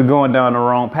 we're going down the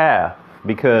wrong path,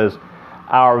 because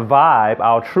our vibe,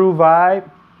 our true vibe,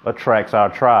 attracts our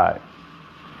tribe.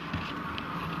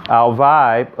 Our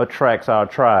vibe attracts our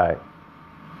tribe.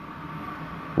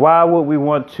 Why would we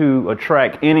want to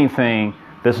attract anything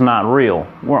that's not real?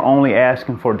 We're only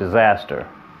asking for disaster.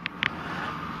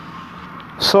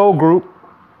 Soul group,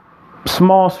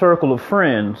 small circle of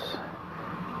friends,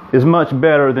 is much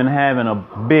better than having a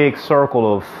big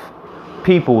circle of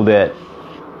people that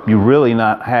you're really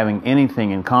not having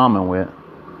anything in common with.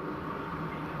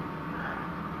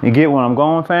 You get where I'm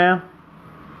going, fam?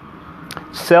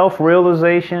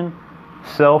 Self-realization,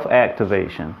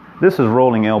 self-activation. This is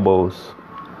rolling elbows.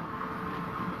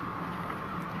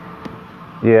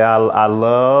 Yeah, I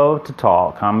love to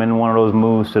talk. I'm in one of those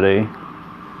moods today.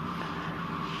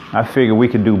 I figured we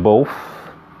could do both.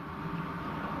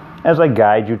 as I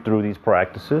guide you through these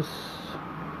practices.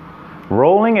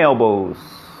 Rolling elbows.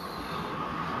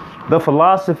 The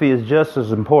philosophy is just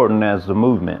as important as the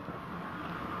movement.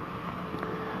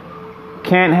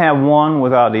 Can't have one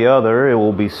without the other. It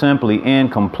will be simply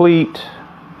incomplete.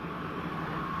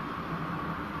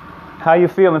 How you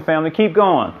feeling, family? Keep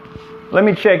going. Let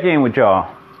me check in with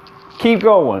y'all. Keep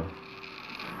going.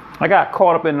 I got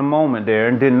caught up in the moment there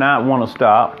and did not want to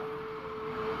stop.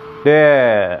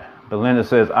 Yeah. Belinda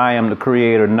says, I am the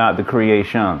creator, not the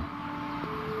creation.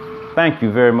 Thank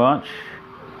you very much.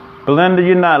 Belinda,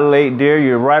 you're not late, dear.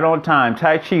 You're right on time.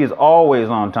 Tai Chi is always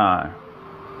on time.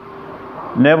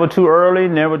 Never too early,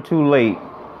 never too late.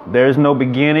 There is no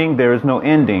beginning, there is no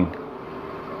ending.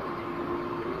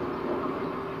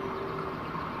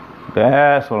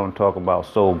 That's what I'm talking about,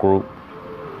 soul group.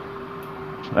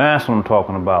 That's what I'm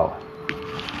talking about.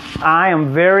 I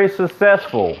am very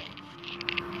successful.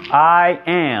 I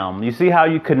am. You see how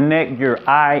you connect your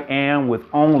I am with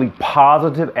only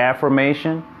positive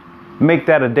affirmation? Make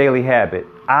that a daily habit.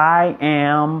 I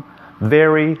am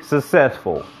very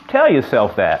successful. Tell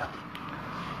yourself that.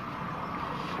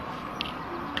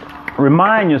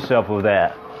 Remind yourself of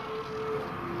that.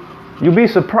 You'll be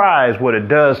surprised what it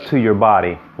does to your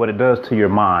body, what it does to your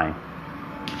mind.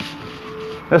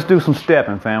 Let's do some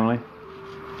stepping, family.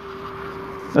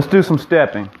 Let's do some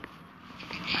stepping.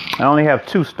 I only have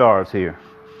 2 stars here.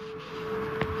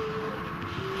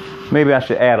 Maybe I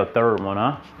should add a third one,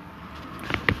 huh?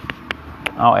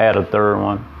 I'll add a third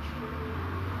one.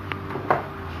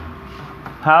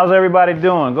 How's everybody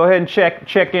doing? Go ahead and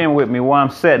check in with me while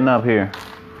I'm setting up here.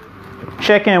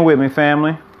 Check in with me,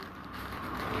 family.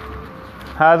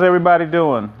 How's everybody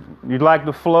doing? You like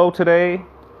the flow today?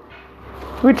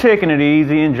 We're taking it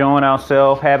easy, enjoying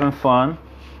ourselves, having fun.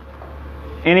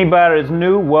 Anybody that's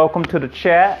new, welcome to the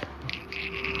chat.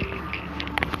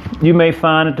 You may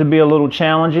find it to be a little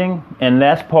challenging, and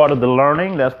that's part of the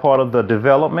learning, that's part of the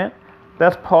development,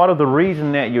 that's part of the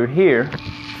reason that you're here.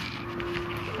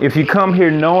 If you come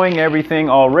here knowing everything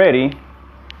already,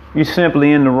 you're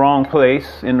simply in the wrong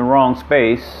place, in the wrong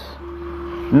space.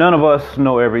 None of us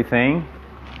know everything,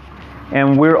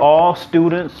 and we're all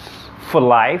students for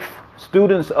life,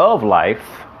 students of life.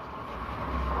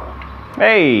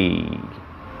 Hey,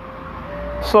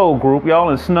 soul group, y'all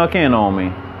done snuck in on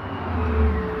me.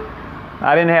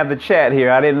 I didn't have the chat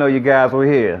here. I didn't know you guys were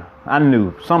here. I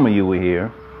knew some of you were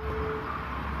here.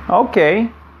 Okay.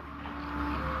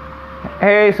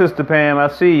 Hey, Sister Pam, I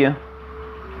see you.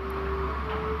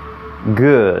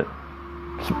 Good.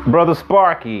 Brother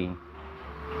Sparky.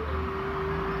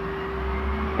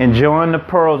 Enjoying the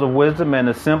pearls of wisdom and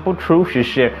the simple truth you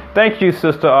share. Thank you,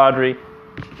 Sister Audrey.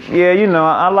 Yeah, you know,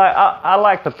 I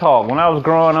like to talk. When I was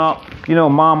growing up, you know,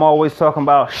 Mom always talking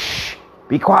about, shh,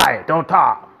 be quiet, don't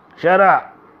talk. Shut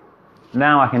up.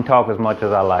 Now I can talk as much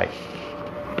as I like.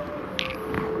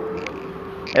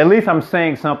 At least I'm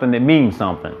saying something that means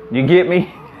something. You get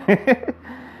me?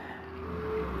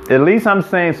 At least I'm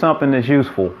saying something that's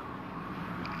useful.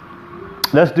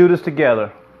 Let's do this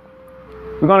together.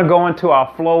 We're going to go into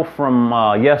our flow from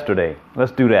yesterday.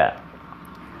 Let's do that.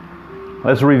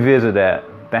 Let's revisit that.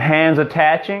 The hands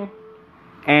attaching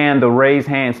and the raised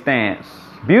hand stance.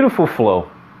 Beautiful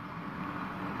flow.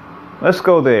 Let's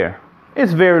go there.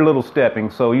 It's very little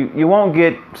stepping, so you won't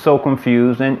get so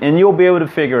confused, and you'll be able to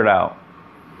figure it out.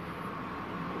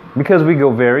 Because we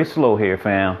go very slow here,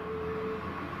 fam.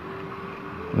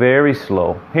 Very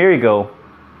slow. Here you go.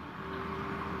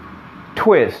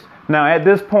 Twist. Now at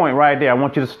this point right there, I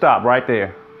want you to stop right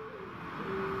there.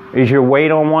 Is your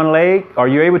weight on one leg? Are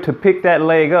you able to pick that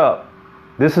leg up?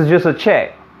 This is just a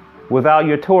check without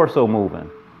your torso moving.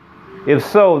 If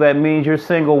so, that means you're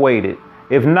single weighted.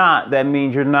 If not, that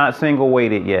means you're not single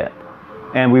weighted yet.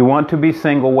 And we want to be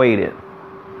single weighted.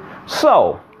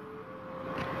 So,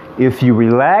 if you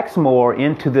relax more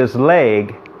into this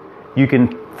leg, you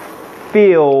can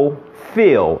fill,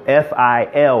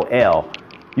 F-I-L-L.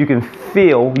 You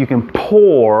can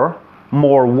pour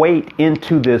more weight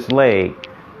into this leg.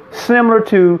 Similar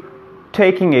to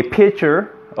taking a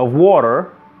pitcher of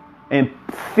water and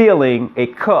filling a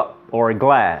cup or a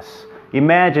glass.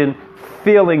 Imagine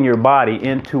filling your body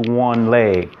into one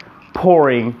leg,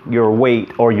 pouring your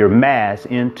weight or your mass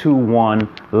into one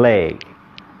leg.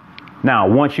 Now,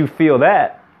 once you feel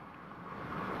that,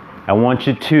 I want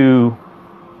you to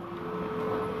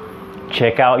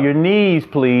check out your knees,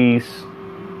 please.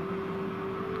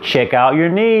 Check out your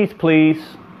knees, please.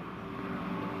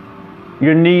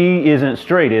 Your knee isn't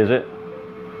straight, is it?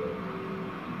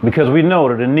 Because we know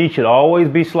that the knee should always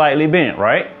be slightly bent,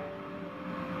 right?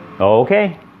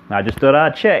 Okay. I just thought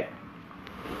I'd check.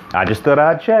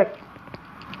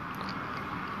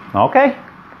 Okay.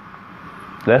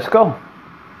 Let's go.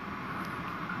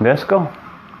 Let's go.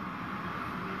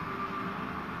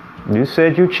 You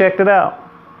said you checked it out.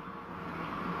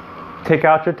 Take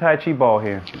out your Tai Chi ball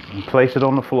here and place it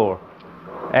on the floor.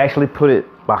 Actually put it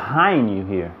behind you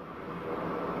here.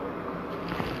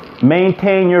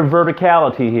 Maintain your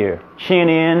verticality here. Chin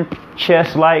in,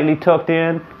 chest slightly tucked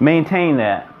in. Maintain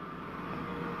that.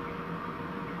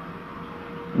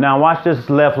 Now watch this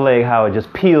left leg, how it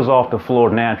just peels off the floor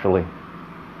naturally.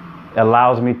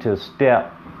 Allows me to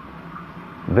step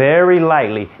very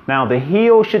lightly. Now the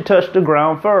heel should touch the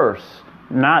ground first,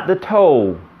 not the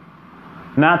toe.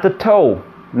 Not the toe.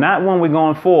 Not when we're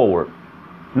going forward.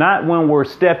 Not when we're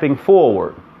stepping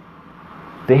forward.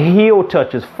 The heel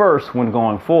touches first when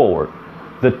going forward.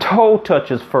 The toe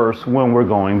touches first when we're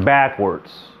going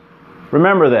backwards.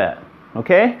 Remember that,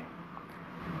 okay?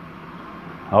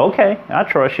 Okay, I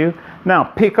trust you. Now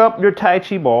pick up your Tai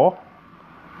Chi ball.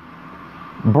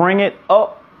 Bring it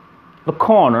up the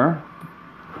corner.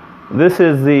 This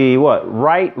is the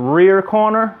right rear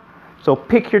corner. So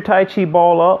pick your Tai Chi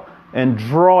ball up and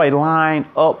draw a line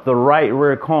up the right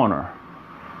rear corner.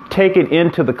 Take it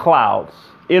into the clouds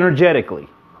energetically.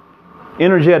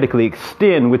 Energetically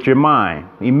extend with your mind.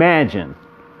 Imagine,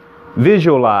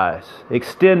 visualize,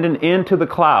 extending into the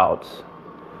clouds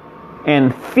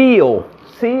and feel.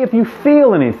 See if you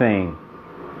feel anything.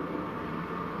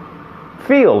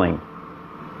 Feeling.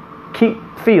 Keep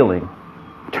feeling.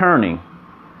 Turning.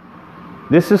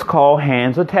 This is called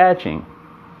hands attaching.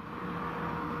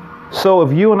 So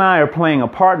if you and I are playing a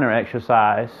partner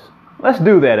exercise, let's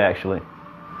do that actually.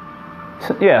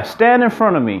 Yeah, stand in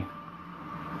front of me.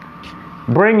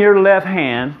 Bring your left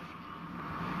hand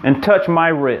and touch my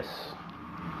wrist.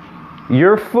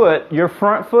 Your foot, your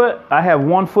front foot, I have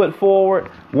 1 foot forward,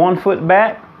 1 foot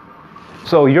back.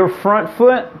 So your front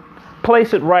foot,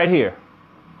 place it right here.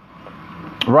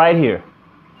 Right here.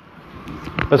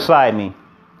 Beside me.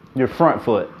 Your front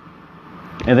foot.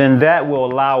 And then that will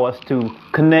allow us to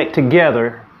connect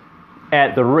together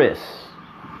at the wrist.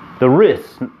 The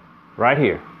wrist, right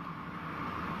here.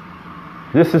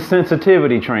 This is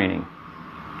sensitivity training.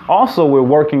 Also, we're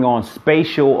working on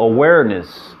spatial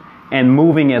awareness and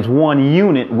moving as one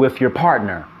unit with your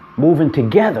partner. Moving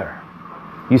together.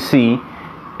 You see,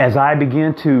 as I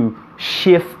begin to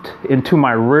shift into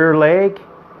my rear leg,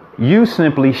 you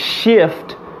simply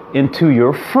shift into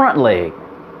your front leg.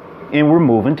 And we're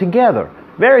moving together.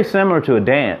 Very similar to a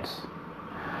dance.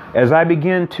 As I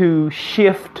begin to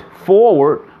shift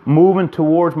forward, moving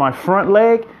towards my front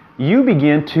leg, you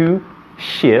begin to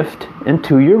shift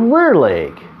into your rear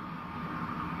leg.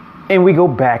 And we go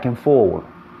back and forward.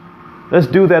 Let's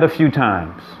do that a few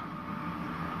times.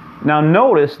 Now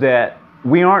notice that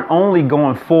we aren't only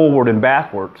going forward and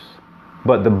backwards,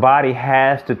 but the body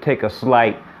has to take a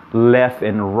slight left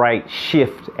and right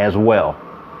shift as well.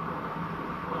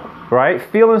 Right?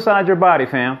 Feel inside your body,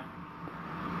 fam.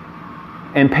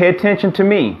 And pay attention to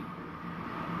me.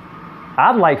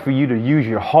 I'd like for you to use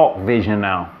your hawk vision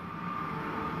now.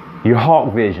 Your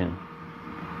hawk vision.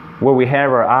 Where we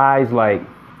have our eyes like,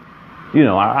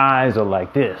 our eyes are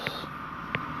like this.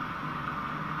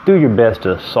 Do your best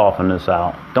to soften this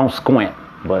out. Don't squint,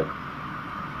 but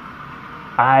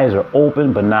eyes are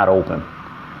open but not open.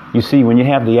 You see, when you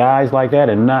have the eyes like that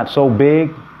and not so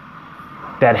big,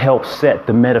 that helps set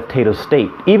the meditative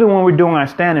state. Even when we're doing our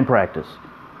standing practice,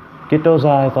 get those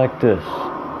eyes like this.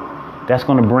 That's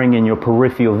going to bring in your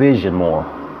peripheral vision more.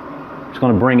 It's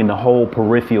going to bring in the whole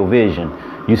peripheral vision,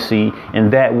 you see.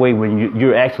 And that way, when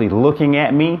you're actually looking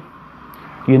at me,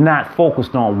 you're not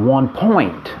focused on one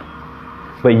point,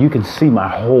 but you can see my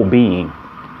whole being.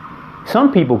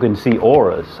 Some people can see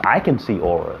auras. I can see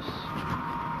auras,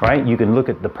 right? You can look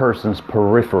at the person's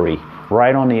periphery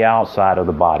right on the outside of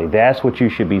the body. That's what you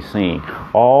should be seeing.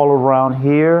 All around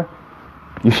here,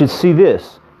 you should see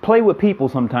this. Play with people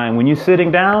sometime. When you're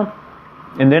sitting down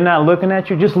and they're not looking at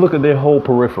you, just look at their whole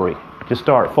periphery. Just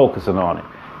start focusing on it.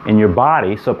 And your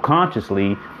body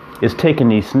subconsciously is taking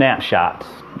these snapshots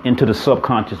into the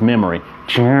subconscious memory,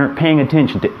 paying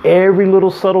attention to every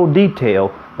little subtle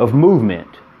detail of movement.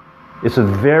 It's a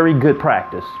very good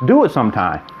practice. Do it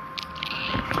sometime.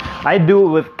 I do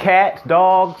it with cats,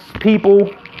 dogs, people,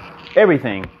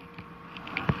 everything.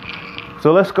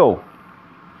 So let's go.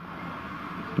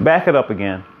 Back it up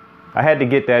again. I had to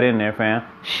get that in there, fam.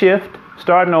 Shift,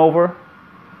 starting over.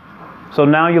 So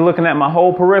now you're looking at my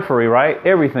whole periphery, right?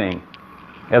 Everything.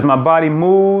 As my body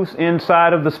moves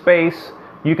inside of the space,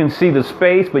 you can see the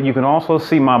space, but you can also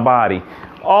see my body.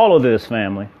 All of this,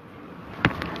 family.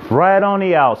 Right on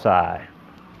the outside.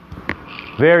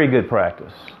 Very good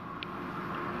practice.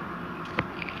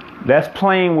 That's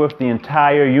playing with the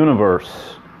entire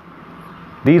universe.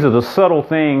 These are the subtle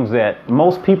things that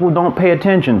most people don't pay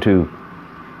attention to.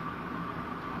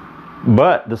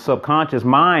 But the subconscious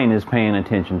mind is paying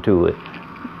attention to it.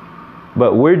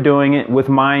 But we're doing it with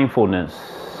mindfulness.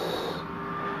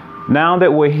 Now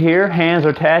that we're here, hands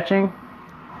are touching.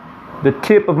 The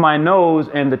tip of my nose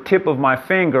and the tip of my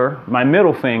finger, my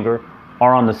middle finger,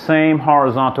 are on the same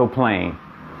horizontal plane.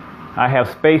 I have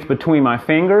space between my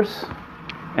fingers,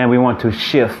 and we want to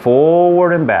shift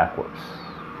forward and backwards.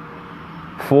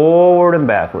 Forward and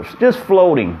backwards. Just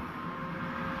floating.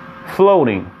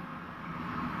 Floating.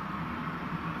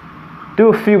 Do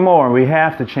a few more, and we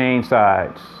have to change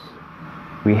sides.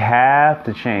 We have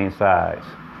to change sides.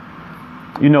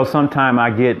 You know, sometimes I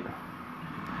get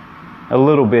a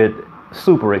little bit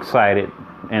super excited,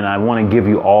 and I want to give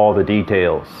you all the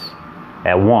details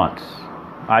at once.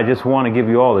 I just want to give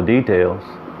you all the details.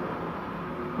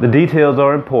 The details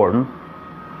are important.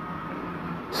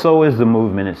 So is the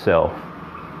movement itself.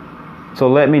 So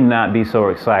let me not be so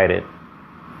excited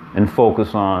and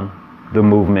focus on the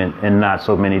movement and not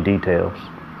so many details.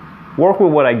 Work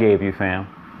with what I gave you, fam.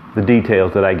 The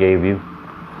details that I gave you.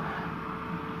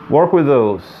 Work with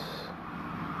those.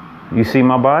 You see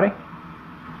my body?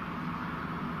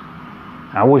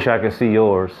 I wish I could see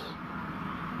yours.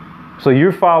 So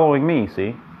you're following me,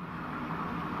 see?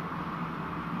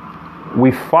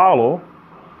 We follow.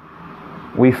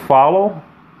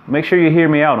 Make sure you hear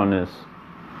me out on this.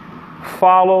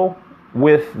 Follow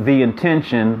with the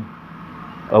intention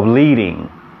of leading.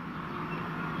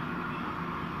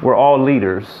 We're all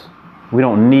leaders. We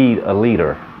don't need a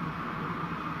leader.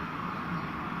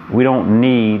 We don't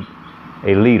need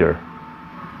a leader.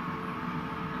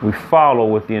 We follow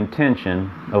with the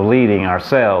intention of leading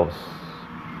ourselves.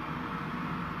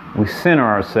 We center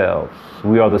ourselves.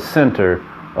 We are the center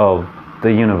of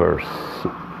the universe.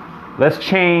 Let's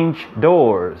change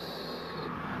doors.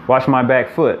 Watch my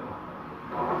back foot.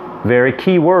 Very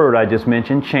key word I just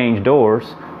mentioned, change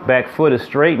doors. Back foot is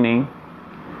straightening,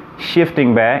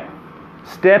 shifting back,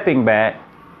 stepping back,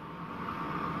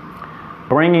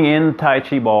 bringing in the Tai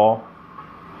Chi ball,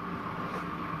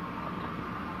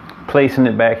 placing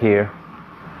it back here,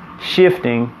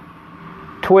 shifting,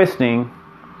 twisting,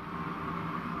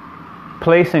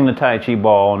 placing the Tai Chi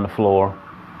ball on the floor.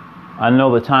 I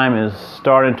know the time is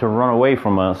starting to run away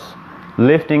from us.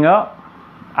 Lifting up,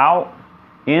 out,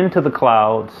 into the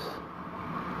clouds,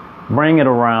 bring it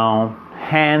around.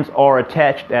 Hands are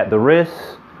attached at the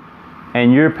wrists,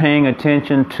 and you're paying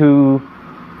attention to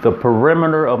the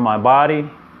perimeter of my body.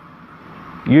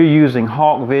 You're using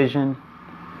hawk vision.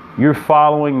 You're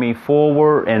following me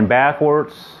forward and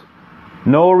backwards.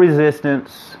 No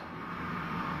resistance.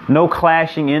 No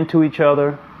clashing into each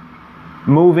other.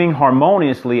 Moving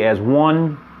harmoniously as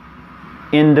one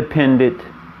independent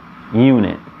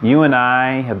unit. You and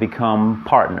I have become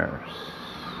partners.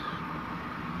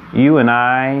 You and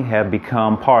I have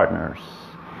become partners.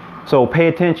 So pay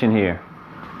attention here.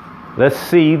 Let's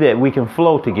see that we can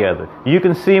flow together. You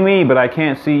can see me, but I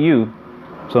can't see you.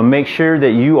 So make sure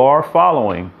that you are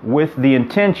following with the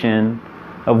intention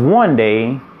of one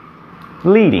day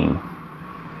leading.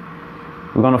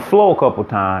 We're going to flow a couple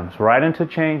times right into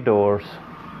change doors.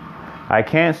 I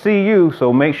can't see you,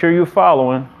 so make sure you're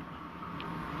following.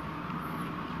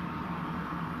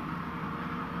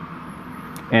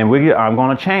 And I'm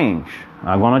going to change.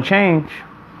 I'm going to change.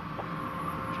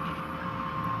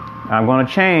 I'm going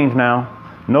to change now.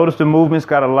 Notice the movement's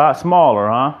got a lot smaller,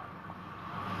 huh?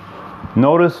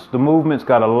 Notice the movement's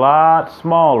got a lot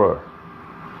smaller.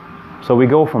 So we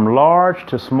go from large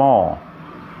to small.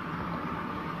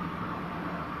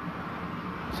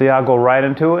 See, I'll go right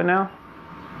into it now.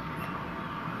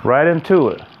 Right into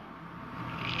it.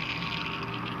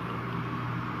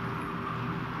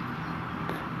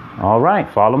 All right,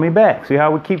 follow me back. See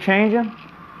how we keep changing?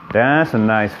 That's a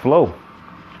nice flow.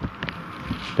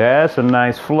 That's a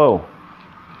nice flow.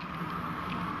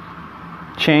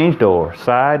 Change door,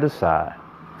 side to side.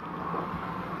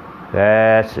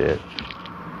 That's it.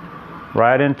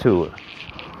 Right into it.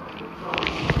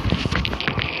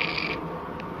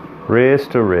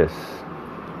 Wrist to wrist.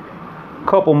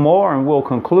 Couple more and we'll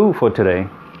conclude for today.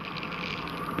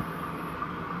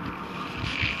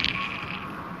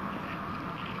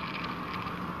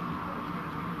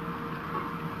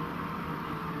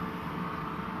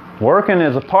 Working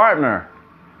as a partner.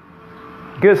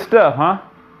 Good stuff, huh?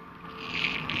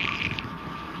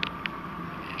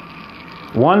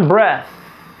 One breath.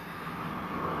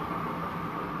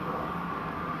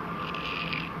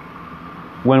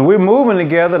 When we're moving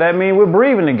together, that means we're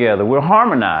breathing together. We're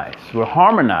harmonized. We're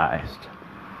harmonized.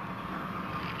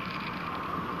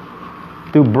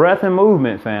 through breath and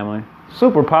movement, family.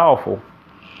 Super powerful.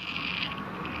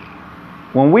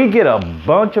 When we get a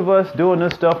bunch of us doing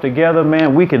this stuff together,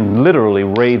 man, we can literally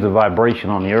raise the vibration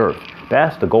on the earth.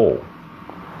 That's the goal.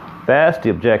 That's the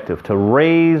objective, to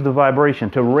raise the vibration,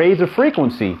 to raise the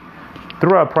frequency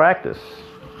through our practice.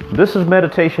 This is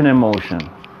meditation in motion.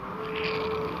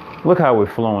 Look how we're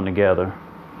flowing together.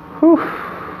 Whew.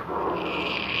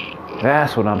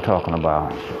 That's what I'm talking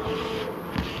about.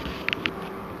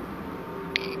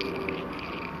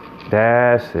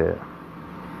 That's it.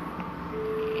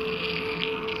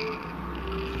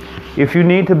 If you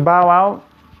need to bow out,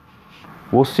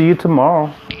 we'll see you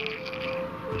tomorrow.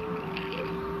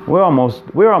 We're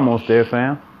almost there,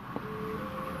 fam.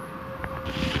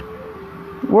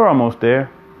 We're almost there.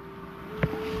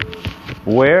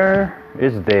 Where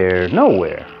is there?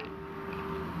 Nowhere.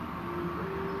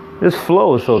 This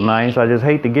flow is so nice, I just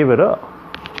hate to give it up.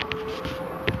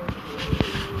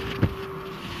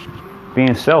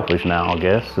 Being selfish now, I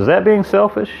guess. Is that being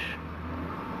selfish?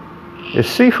 Is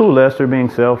Sifu Lester being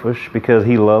selfish because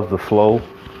he loves the flow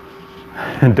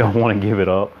and don't want to give it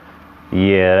up?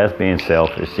 Yeah, that's being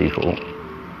selfish, Sifu.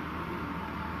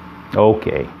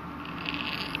 Okay.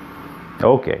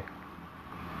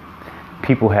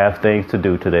 People have things to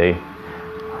do today.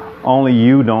 Only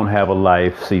you don't have a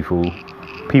life,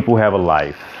 Sifu. People have a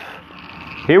life.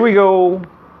 Here we go.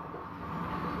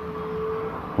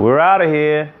 We're out of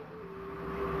here.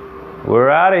 We're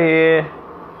out of here.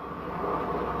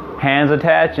 Hands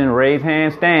attaching, raise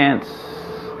hand stance,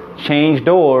 change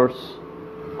doors.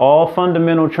 All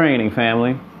fundamental training,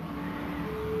 family.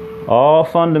 All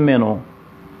fundamental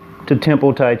to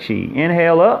Temple Tai Chi.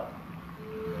 Inhale up.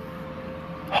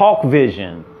 Hawk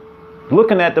vision.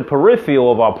 Looking at the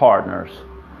peripheral of our partners.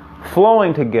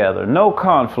 Flowing together. No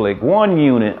conflict. One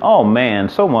unit. Oh man,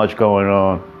 so much going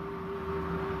on.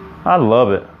 I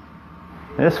love it.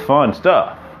 It's fun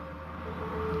stuff.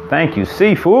 Thank you,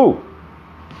 Sifu.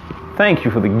 Thank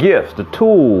you for the gifts, the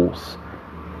tools.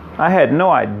 I had no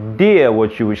idea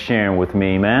what you were sharing with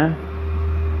me, man.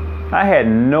 I had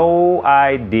no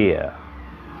idea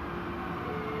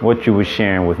what you were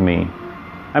sharing with me.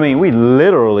 I mean, we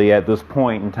literally at this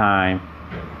point in time,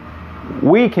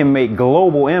 we can make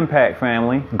global impact,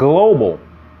 family. Global.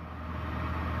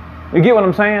 You get what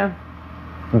I'm saying?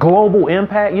 Global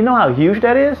impact. You know how huge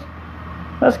that is?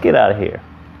 Let's get out of here.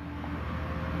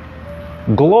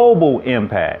 Global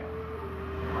impact.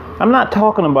 I'm not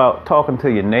talking about talking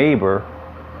to your neighbor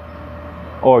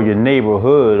or your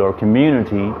neighborhood or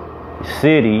community,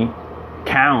 city,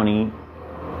 county.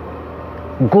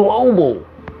 Global,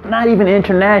 not even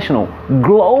international.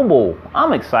 Global.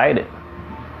 I'm excited.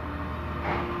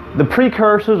 The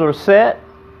precursors are set.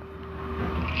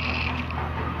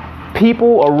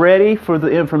 People are ready for the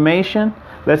information.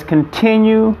 Let's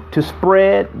continue to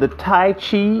spread the Tai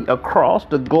Chi across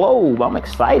the globe. I'm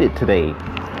excited today.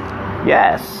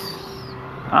 Yes.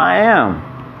 I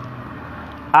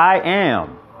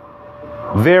am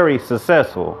very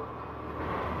successful.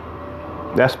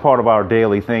 That's part of our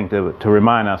daily thing to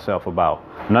remind ourselves about.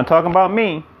 I'm not talking about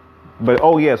me, but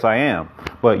oh yes, I am.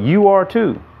 But you are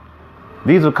too.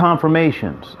 These are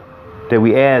confirmations that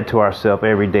we add to ourselves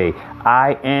every day.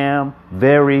 I am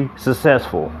very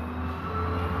successful.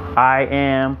 I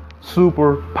am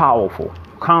super powerful.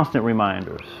 Constant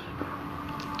reminders.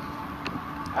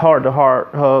 Heart-to-heart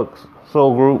hugs.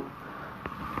 Soul group.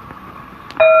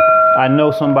 I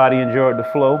know somebody enjoyed the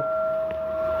flow.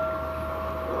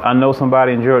 I know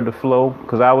somebody enjoyed the flow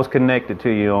because I was connected to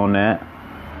you on that.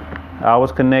 I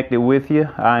was connected with you.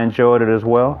 I enjoyed it as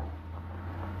well.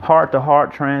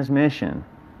 Heart-to-heart transmission,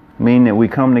 meaning that we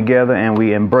come together and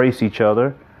we embrace each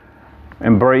other.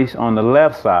 Embrace on the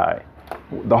left side,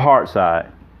 the heart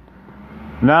side.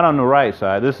 Not on the right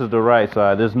side. This is the right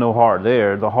side. There's no heart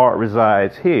there. The heart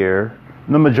resides here.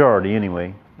 The majority,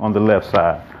 anyway, on the left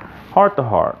side. Heart to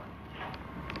heart.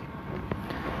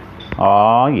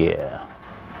 Oh, yeah.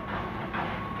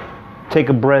 Take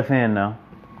a breath in now.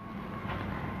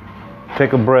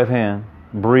 Take a breath in.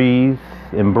 Breathe,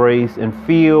 embrace, and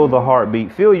feel the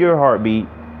heartbeat. Feel your heartbeat.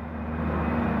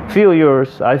 Feel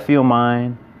yours. I feel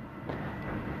mine.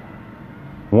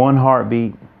 One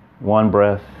heartbeat, one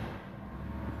breath.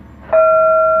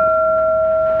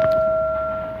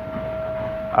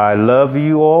 I love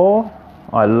you all.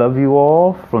 I love you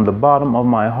all from the bottom of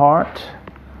my heart.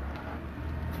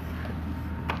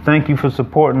 Thank you for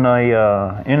supporting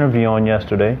my interview on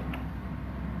yesterday.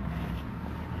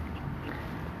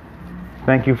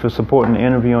 Thank you for supporting the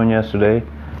interview on yesterday.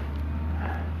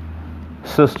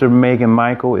 Sister Megan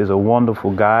Michael is a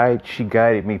wonderful guide. She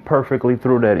guided me perfectly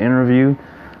through that interview.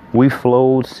 We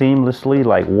flowed seamlessly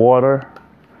like water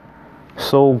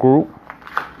soul group.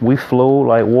 We flow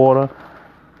like water.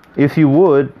 If you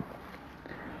would,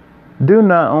 do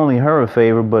not only her a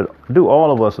favor, but do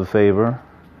all of us a favor.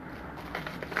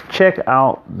 Check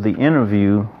out the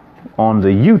interview on the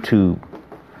YouTube.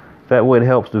 That way it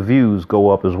helps the views go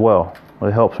up as well.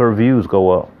 It helps her views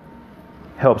go up.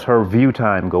 Helps her view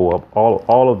time go up.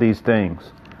 All of these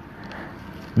things.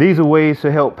 These are ways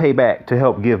to help pay back, to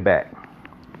help give back,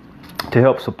 to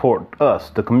help support us,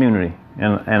 the community.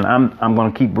 And I'm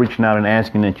going to keep reaching out and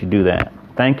asking that you do that.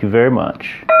 Thank you very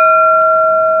much.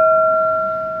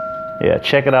 Yeah,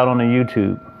 check it out on the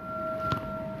YouTube.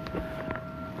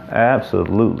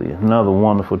 Absolutely. Another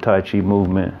wonderful Tai Chi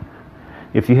movement.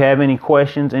 If you have any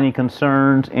questions, any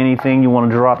concerns, anything you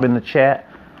want to drop in the chat,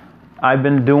 I've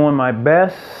been doing my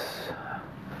best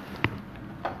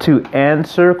to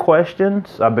answer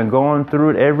questions. I've been going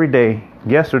through it every day.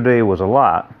 Yesterday was a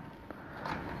lot.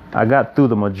 I got through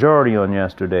the majority on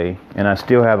yesterday, and I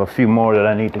still have a few more that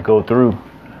I need to go through.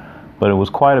 But it was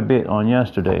quite a bit on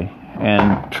yesterday.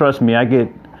 And trust me, I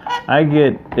get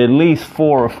at least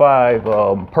 4 or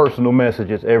 5 personal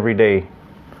messages every day.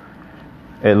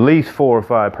 At least 4 or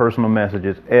 5 personal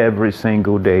messages every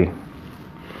single day.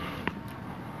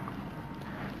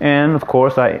 And of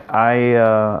course,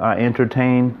 I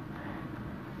entertain,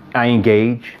 I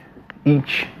engage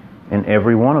each and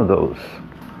every one of those.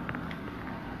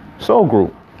 Soul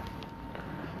group.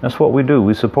 That's what we do.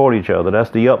 We support each other.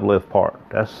 That's the uplift part.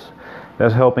 That's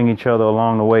helping each other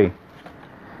along the way.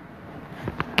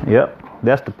 Yep,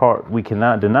 that's the part we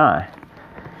cannot deny.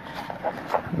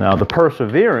 Now, the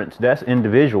perseverance, that's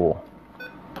individual.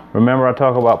 Remember I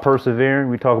talk about persevering?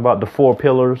 We talk about the 4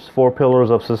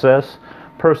 pillars of success.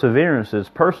 Perseverance is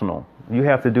personal. You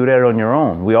have to do that on your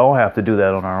own. We all have to do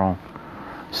that on our own.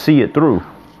 See it through.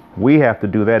 We have to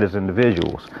do that as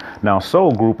individuals. Now,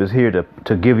 Soul Group is here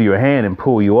to give you a hand and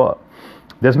pull you up.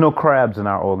 There's no crabs in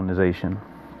our organization.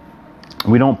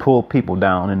 We don't pull people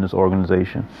down in this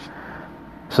organization.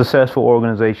 Successful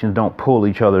organizations don't pull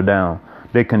each other down.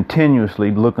 They're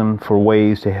continuously looking for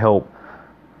ways to help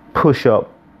push up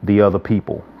the other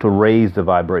people, to raise the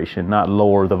vibration, not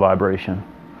lower the vibration.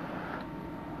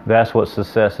 That's what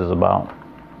success is about.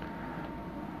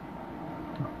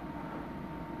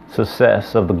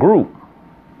 Success of the group.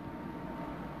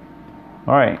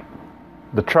 All right.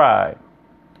 The tribe.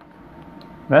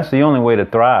 That's the only way to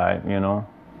thrive, you know.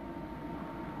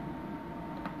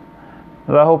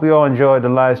 Well, I hope you all enjoyed the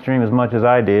live stream as much as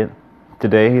I did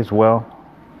today as well.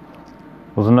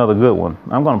 It was another good one.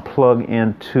 I'm going to plug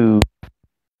into...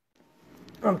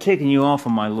 I'm taking you off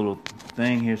of my little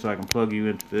thing here so I can plug you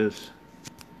into this.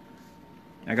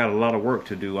 I got a lot of work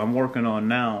to do. I'm working on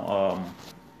now...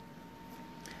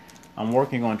 I'm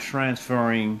working on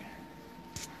transferring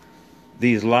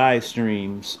these live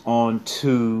streams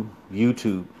onto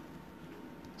YouTube.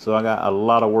 So I got a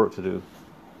lot of work to do.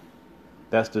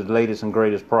 That's the latest and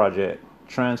greatest project.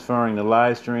 Transferring the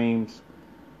live streams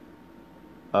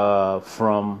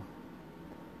from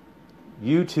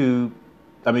YouTube,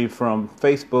 from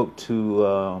Facebook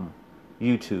to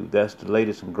YouTube. That's the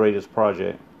latest and greatest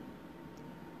project.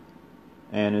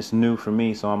 And it's new for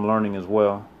me, so I'm learning as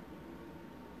well.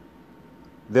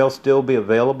 They'll still be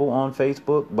available on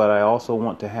Facebook, but I also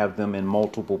want to have them in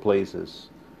multiple places,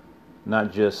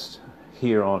 not just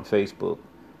here on Facebook.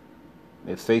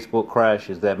 If Facebook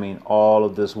crashes, that means all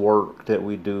of this work that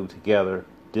we do together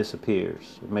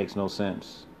disappears. It makes no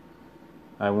sense.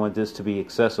 I want this to be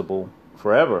accessible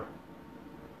forever.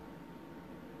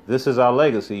 This is our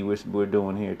legacy we're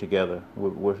doing here together.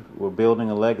 We're building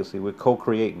a legacy. We're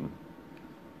co-creating.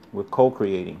 We're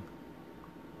co-creating.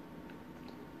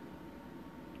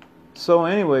 So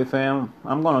anyway, fam,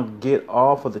 I'm going to get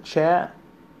off of the chat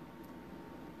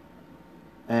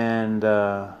and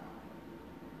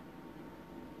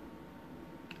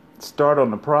start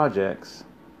on the projects.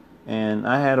 And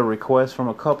I had a request from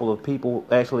a couple of people,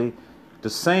 actually the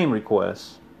same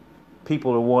request.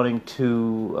 People are wanting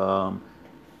to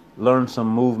learn some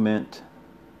movement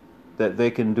that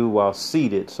they can do while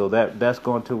seated. So that's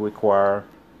going to require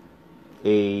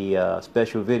a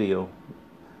special video.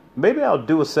 Maybe I'll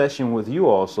do a session with you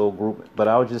also, group, but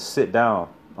I'll just sit down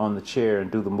on the chair and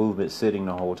do the movement sitting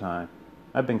the whole time.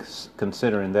 I've been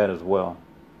considering that as well.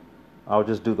 I'll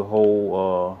just do the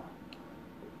whole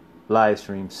live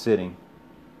stream sitting.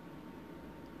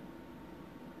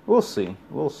 We'll see.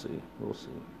 We'll see. We'll see.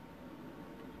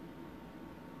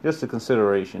 Just a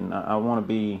consideration. I want to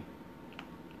be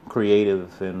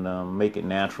creative and make it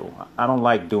natural. I don't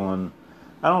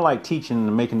like teaching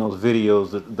and making those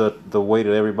videos the way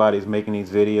that everybody's making these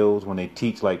videos when they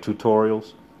teach like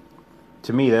tutorials.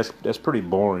 To me, that's pretty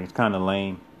boring. It's kind of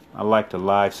lame. I like the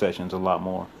live sessions a lot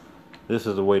more. This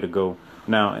is the way to go.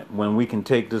 Now, when we can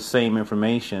take the same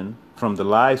information from the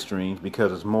live streams,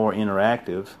 because it's more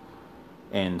interactive,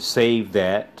 and save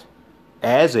that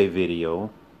as a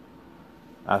video,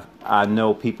 I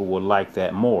know people will like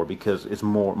that more, because it's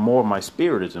more of my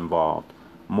spirit is involved,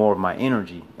 more of my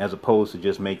energy, as opposed to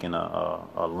just making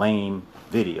a lame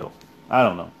video. I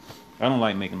don't know. I don't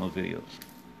like making those videos.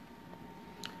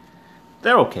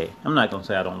 They're okay. I'm not gonna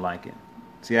say I don't like it.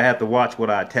 See, I have to watch what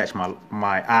I attach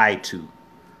my eye to.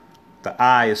 The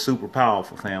eye is super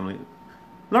powerful, family.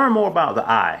 Learn more about the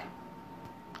eye.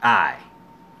 Eye.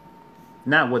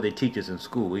 Not what they teach us in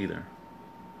school either.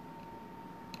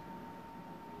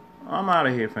 I'm out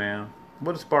of here, fam.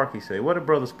 What did Sparky say? What did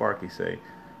Brother Sparky say?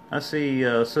 I see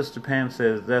Sister Pam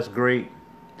says, that's great.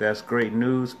 That's great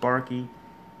news, Sparky.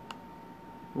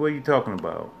 What are you talking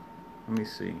about? Let me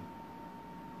see.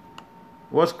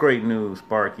 What's great news,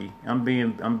 Sparky? I'm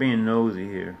being nosy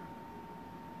here.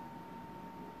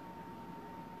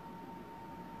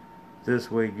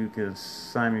 This way you can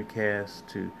simulcast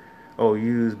to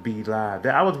use Be Live.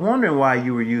 I was wondering why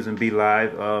you were using Be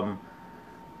Live,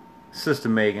 Sister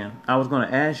Megan. I was going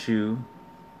to ask you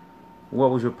what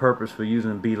was your purpose for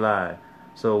using Be Live.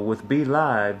 So with Be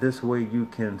Live, this way you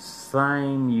can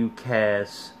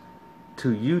simulcast to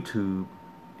YouTube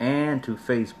and to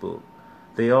Facebook.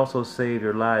 They also save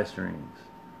your live streams.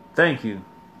 Thank you.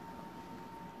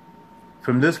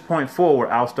 From this point forward,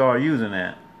 I'll start using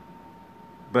that.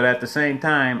 But at the same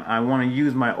time, I want to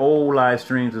use my old live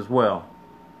streams as well.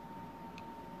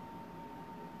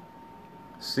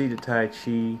 Seated Tai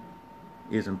Chi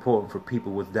is important for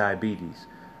people with diabetes.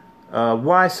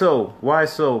 Why so? Why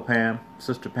so, Pam?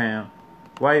 Sister Pam?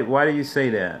 Why do you say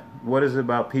that? What is it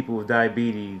about people with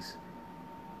diabetes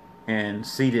and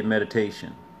seated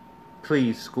meditation?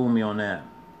 Please school me on that.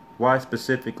 Why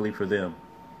specifically for them?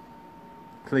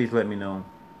 Please let me know.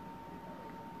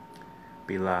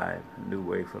 Be Live, a new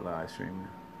way for live streaming.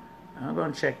 I'm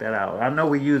gonna check that out. I know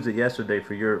we used it yesterday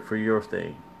for your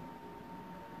thing.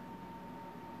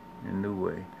 A new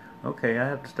way. Okay, I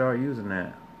have to start using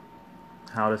that.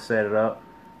 How to set it up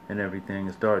and everything,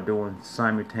 and start doing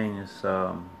simultaneous.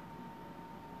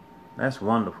 That's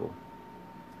wonderful.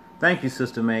 Thank you,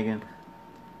 Sister Megan.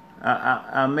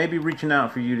 I may be reaching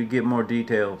out for you to get more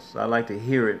details. I like to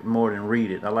hear it more than read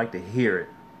it. I like to hear it.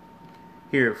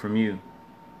 Hear it from you.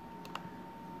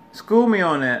 School me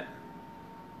on that.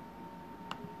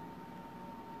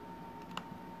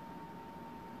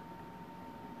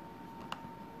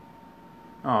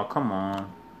 Oh, come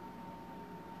on.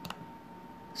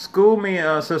 School me,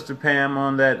 Sister Pam,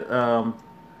 on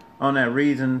that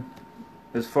reason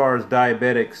as far as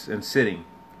diabetics and sitting.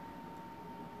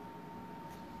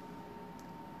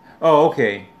 Oh,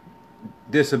 okay.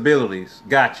 Disabilities.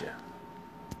 Gotcha.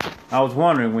 I was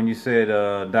wondering when you said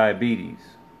diabetes.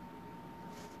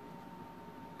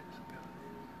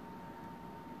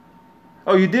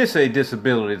 Oh, you did say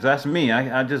disabilities. That's me.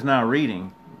 I'm just not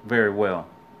reading very well.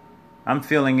 I'm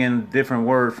filling in different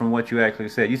words from what you actually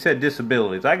said. You said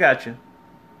disabilities. I got you.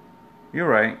 You're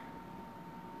right.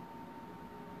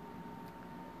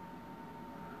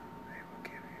 They will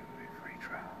give you a free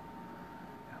trial.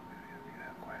 If you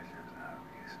have questions, I'll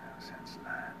use them since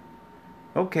 9.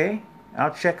 Okay,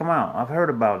 I'll check them out. I've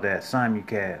heard about that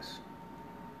simulcast.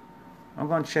 I'm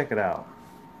going to check it out.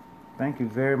 Thank you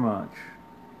very much.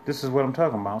 This is what I'm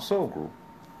talking about. Soul Group.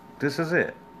 This is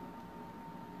it.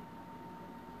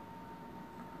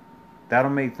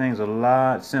 That'll make things a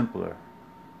lot simpler.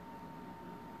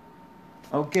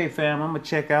 Okay, fam, I'm going to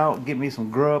check out, get me some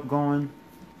grub going,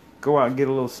 go out and get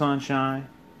a little sunshine.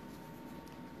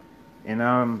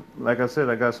 And like I said,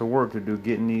 I got some work to do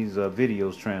getting these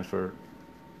videos transferred.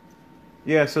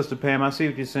 Yeah, Sister Pam, I see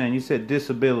what you're saying. You said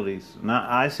disabilities. Now,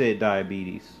 I said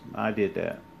diabetes. I did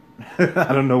that.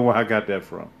 I don't know where I got that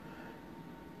from.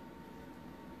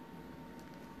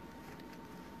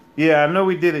 Yeah, I know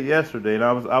we did it yesterday, and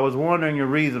I was wondering your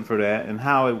reason for that and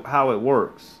how it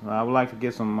works. I would like to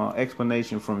get some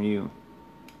explanation from you,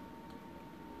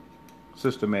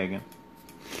 Sister Megan.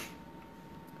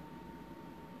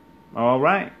 All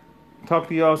right, talk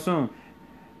to y'all soon.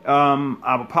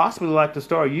 I would possibly like to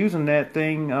start using that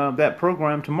thing, that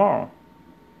program tomorrow,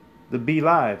 the Be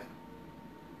Live.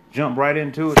 Jump right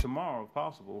into it tomorrow, if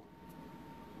possible.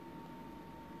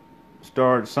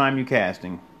 Start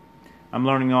simulcasting. I'm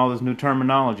learning all this new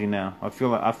terminology now. I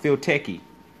feel techie.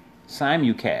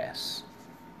 Simulcast.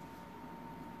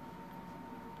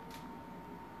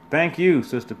 Thank you,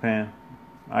 Sister Pam.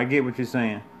 I get what you're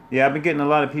saying. Yeah, I've been getting a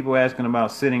lot of people asking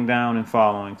about sitting down and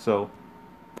following, so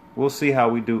we'll see how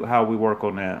we work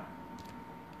on that.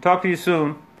 Talk to you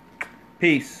soon.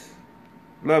 Peace.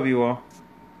 Love you all.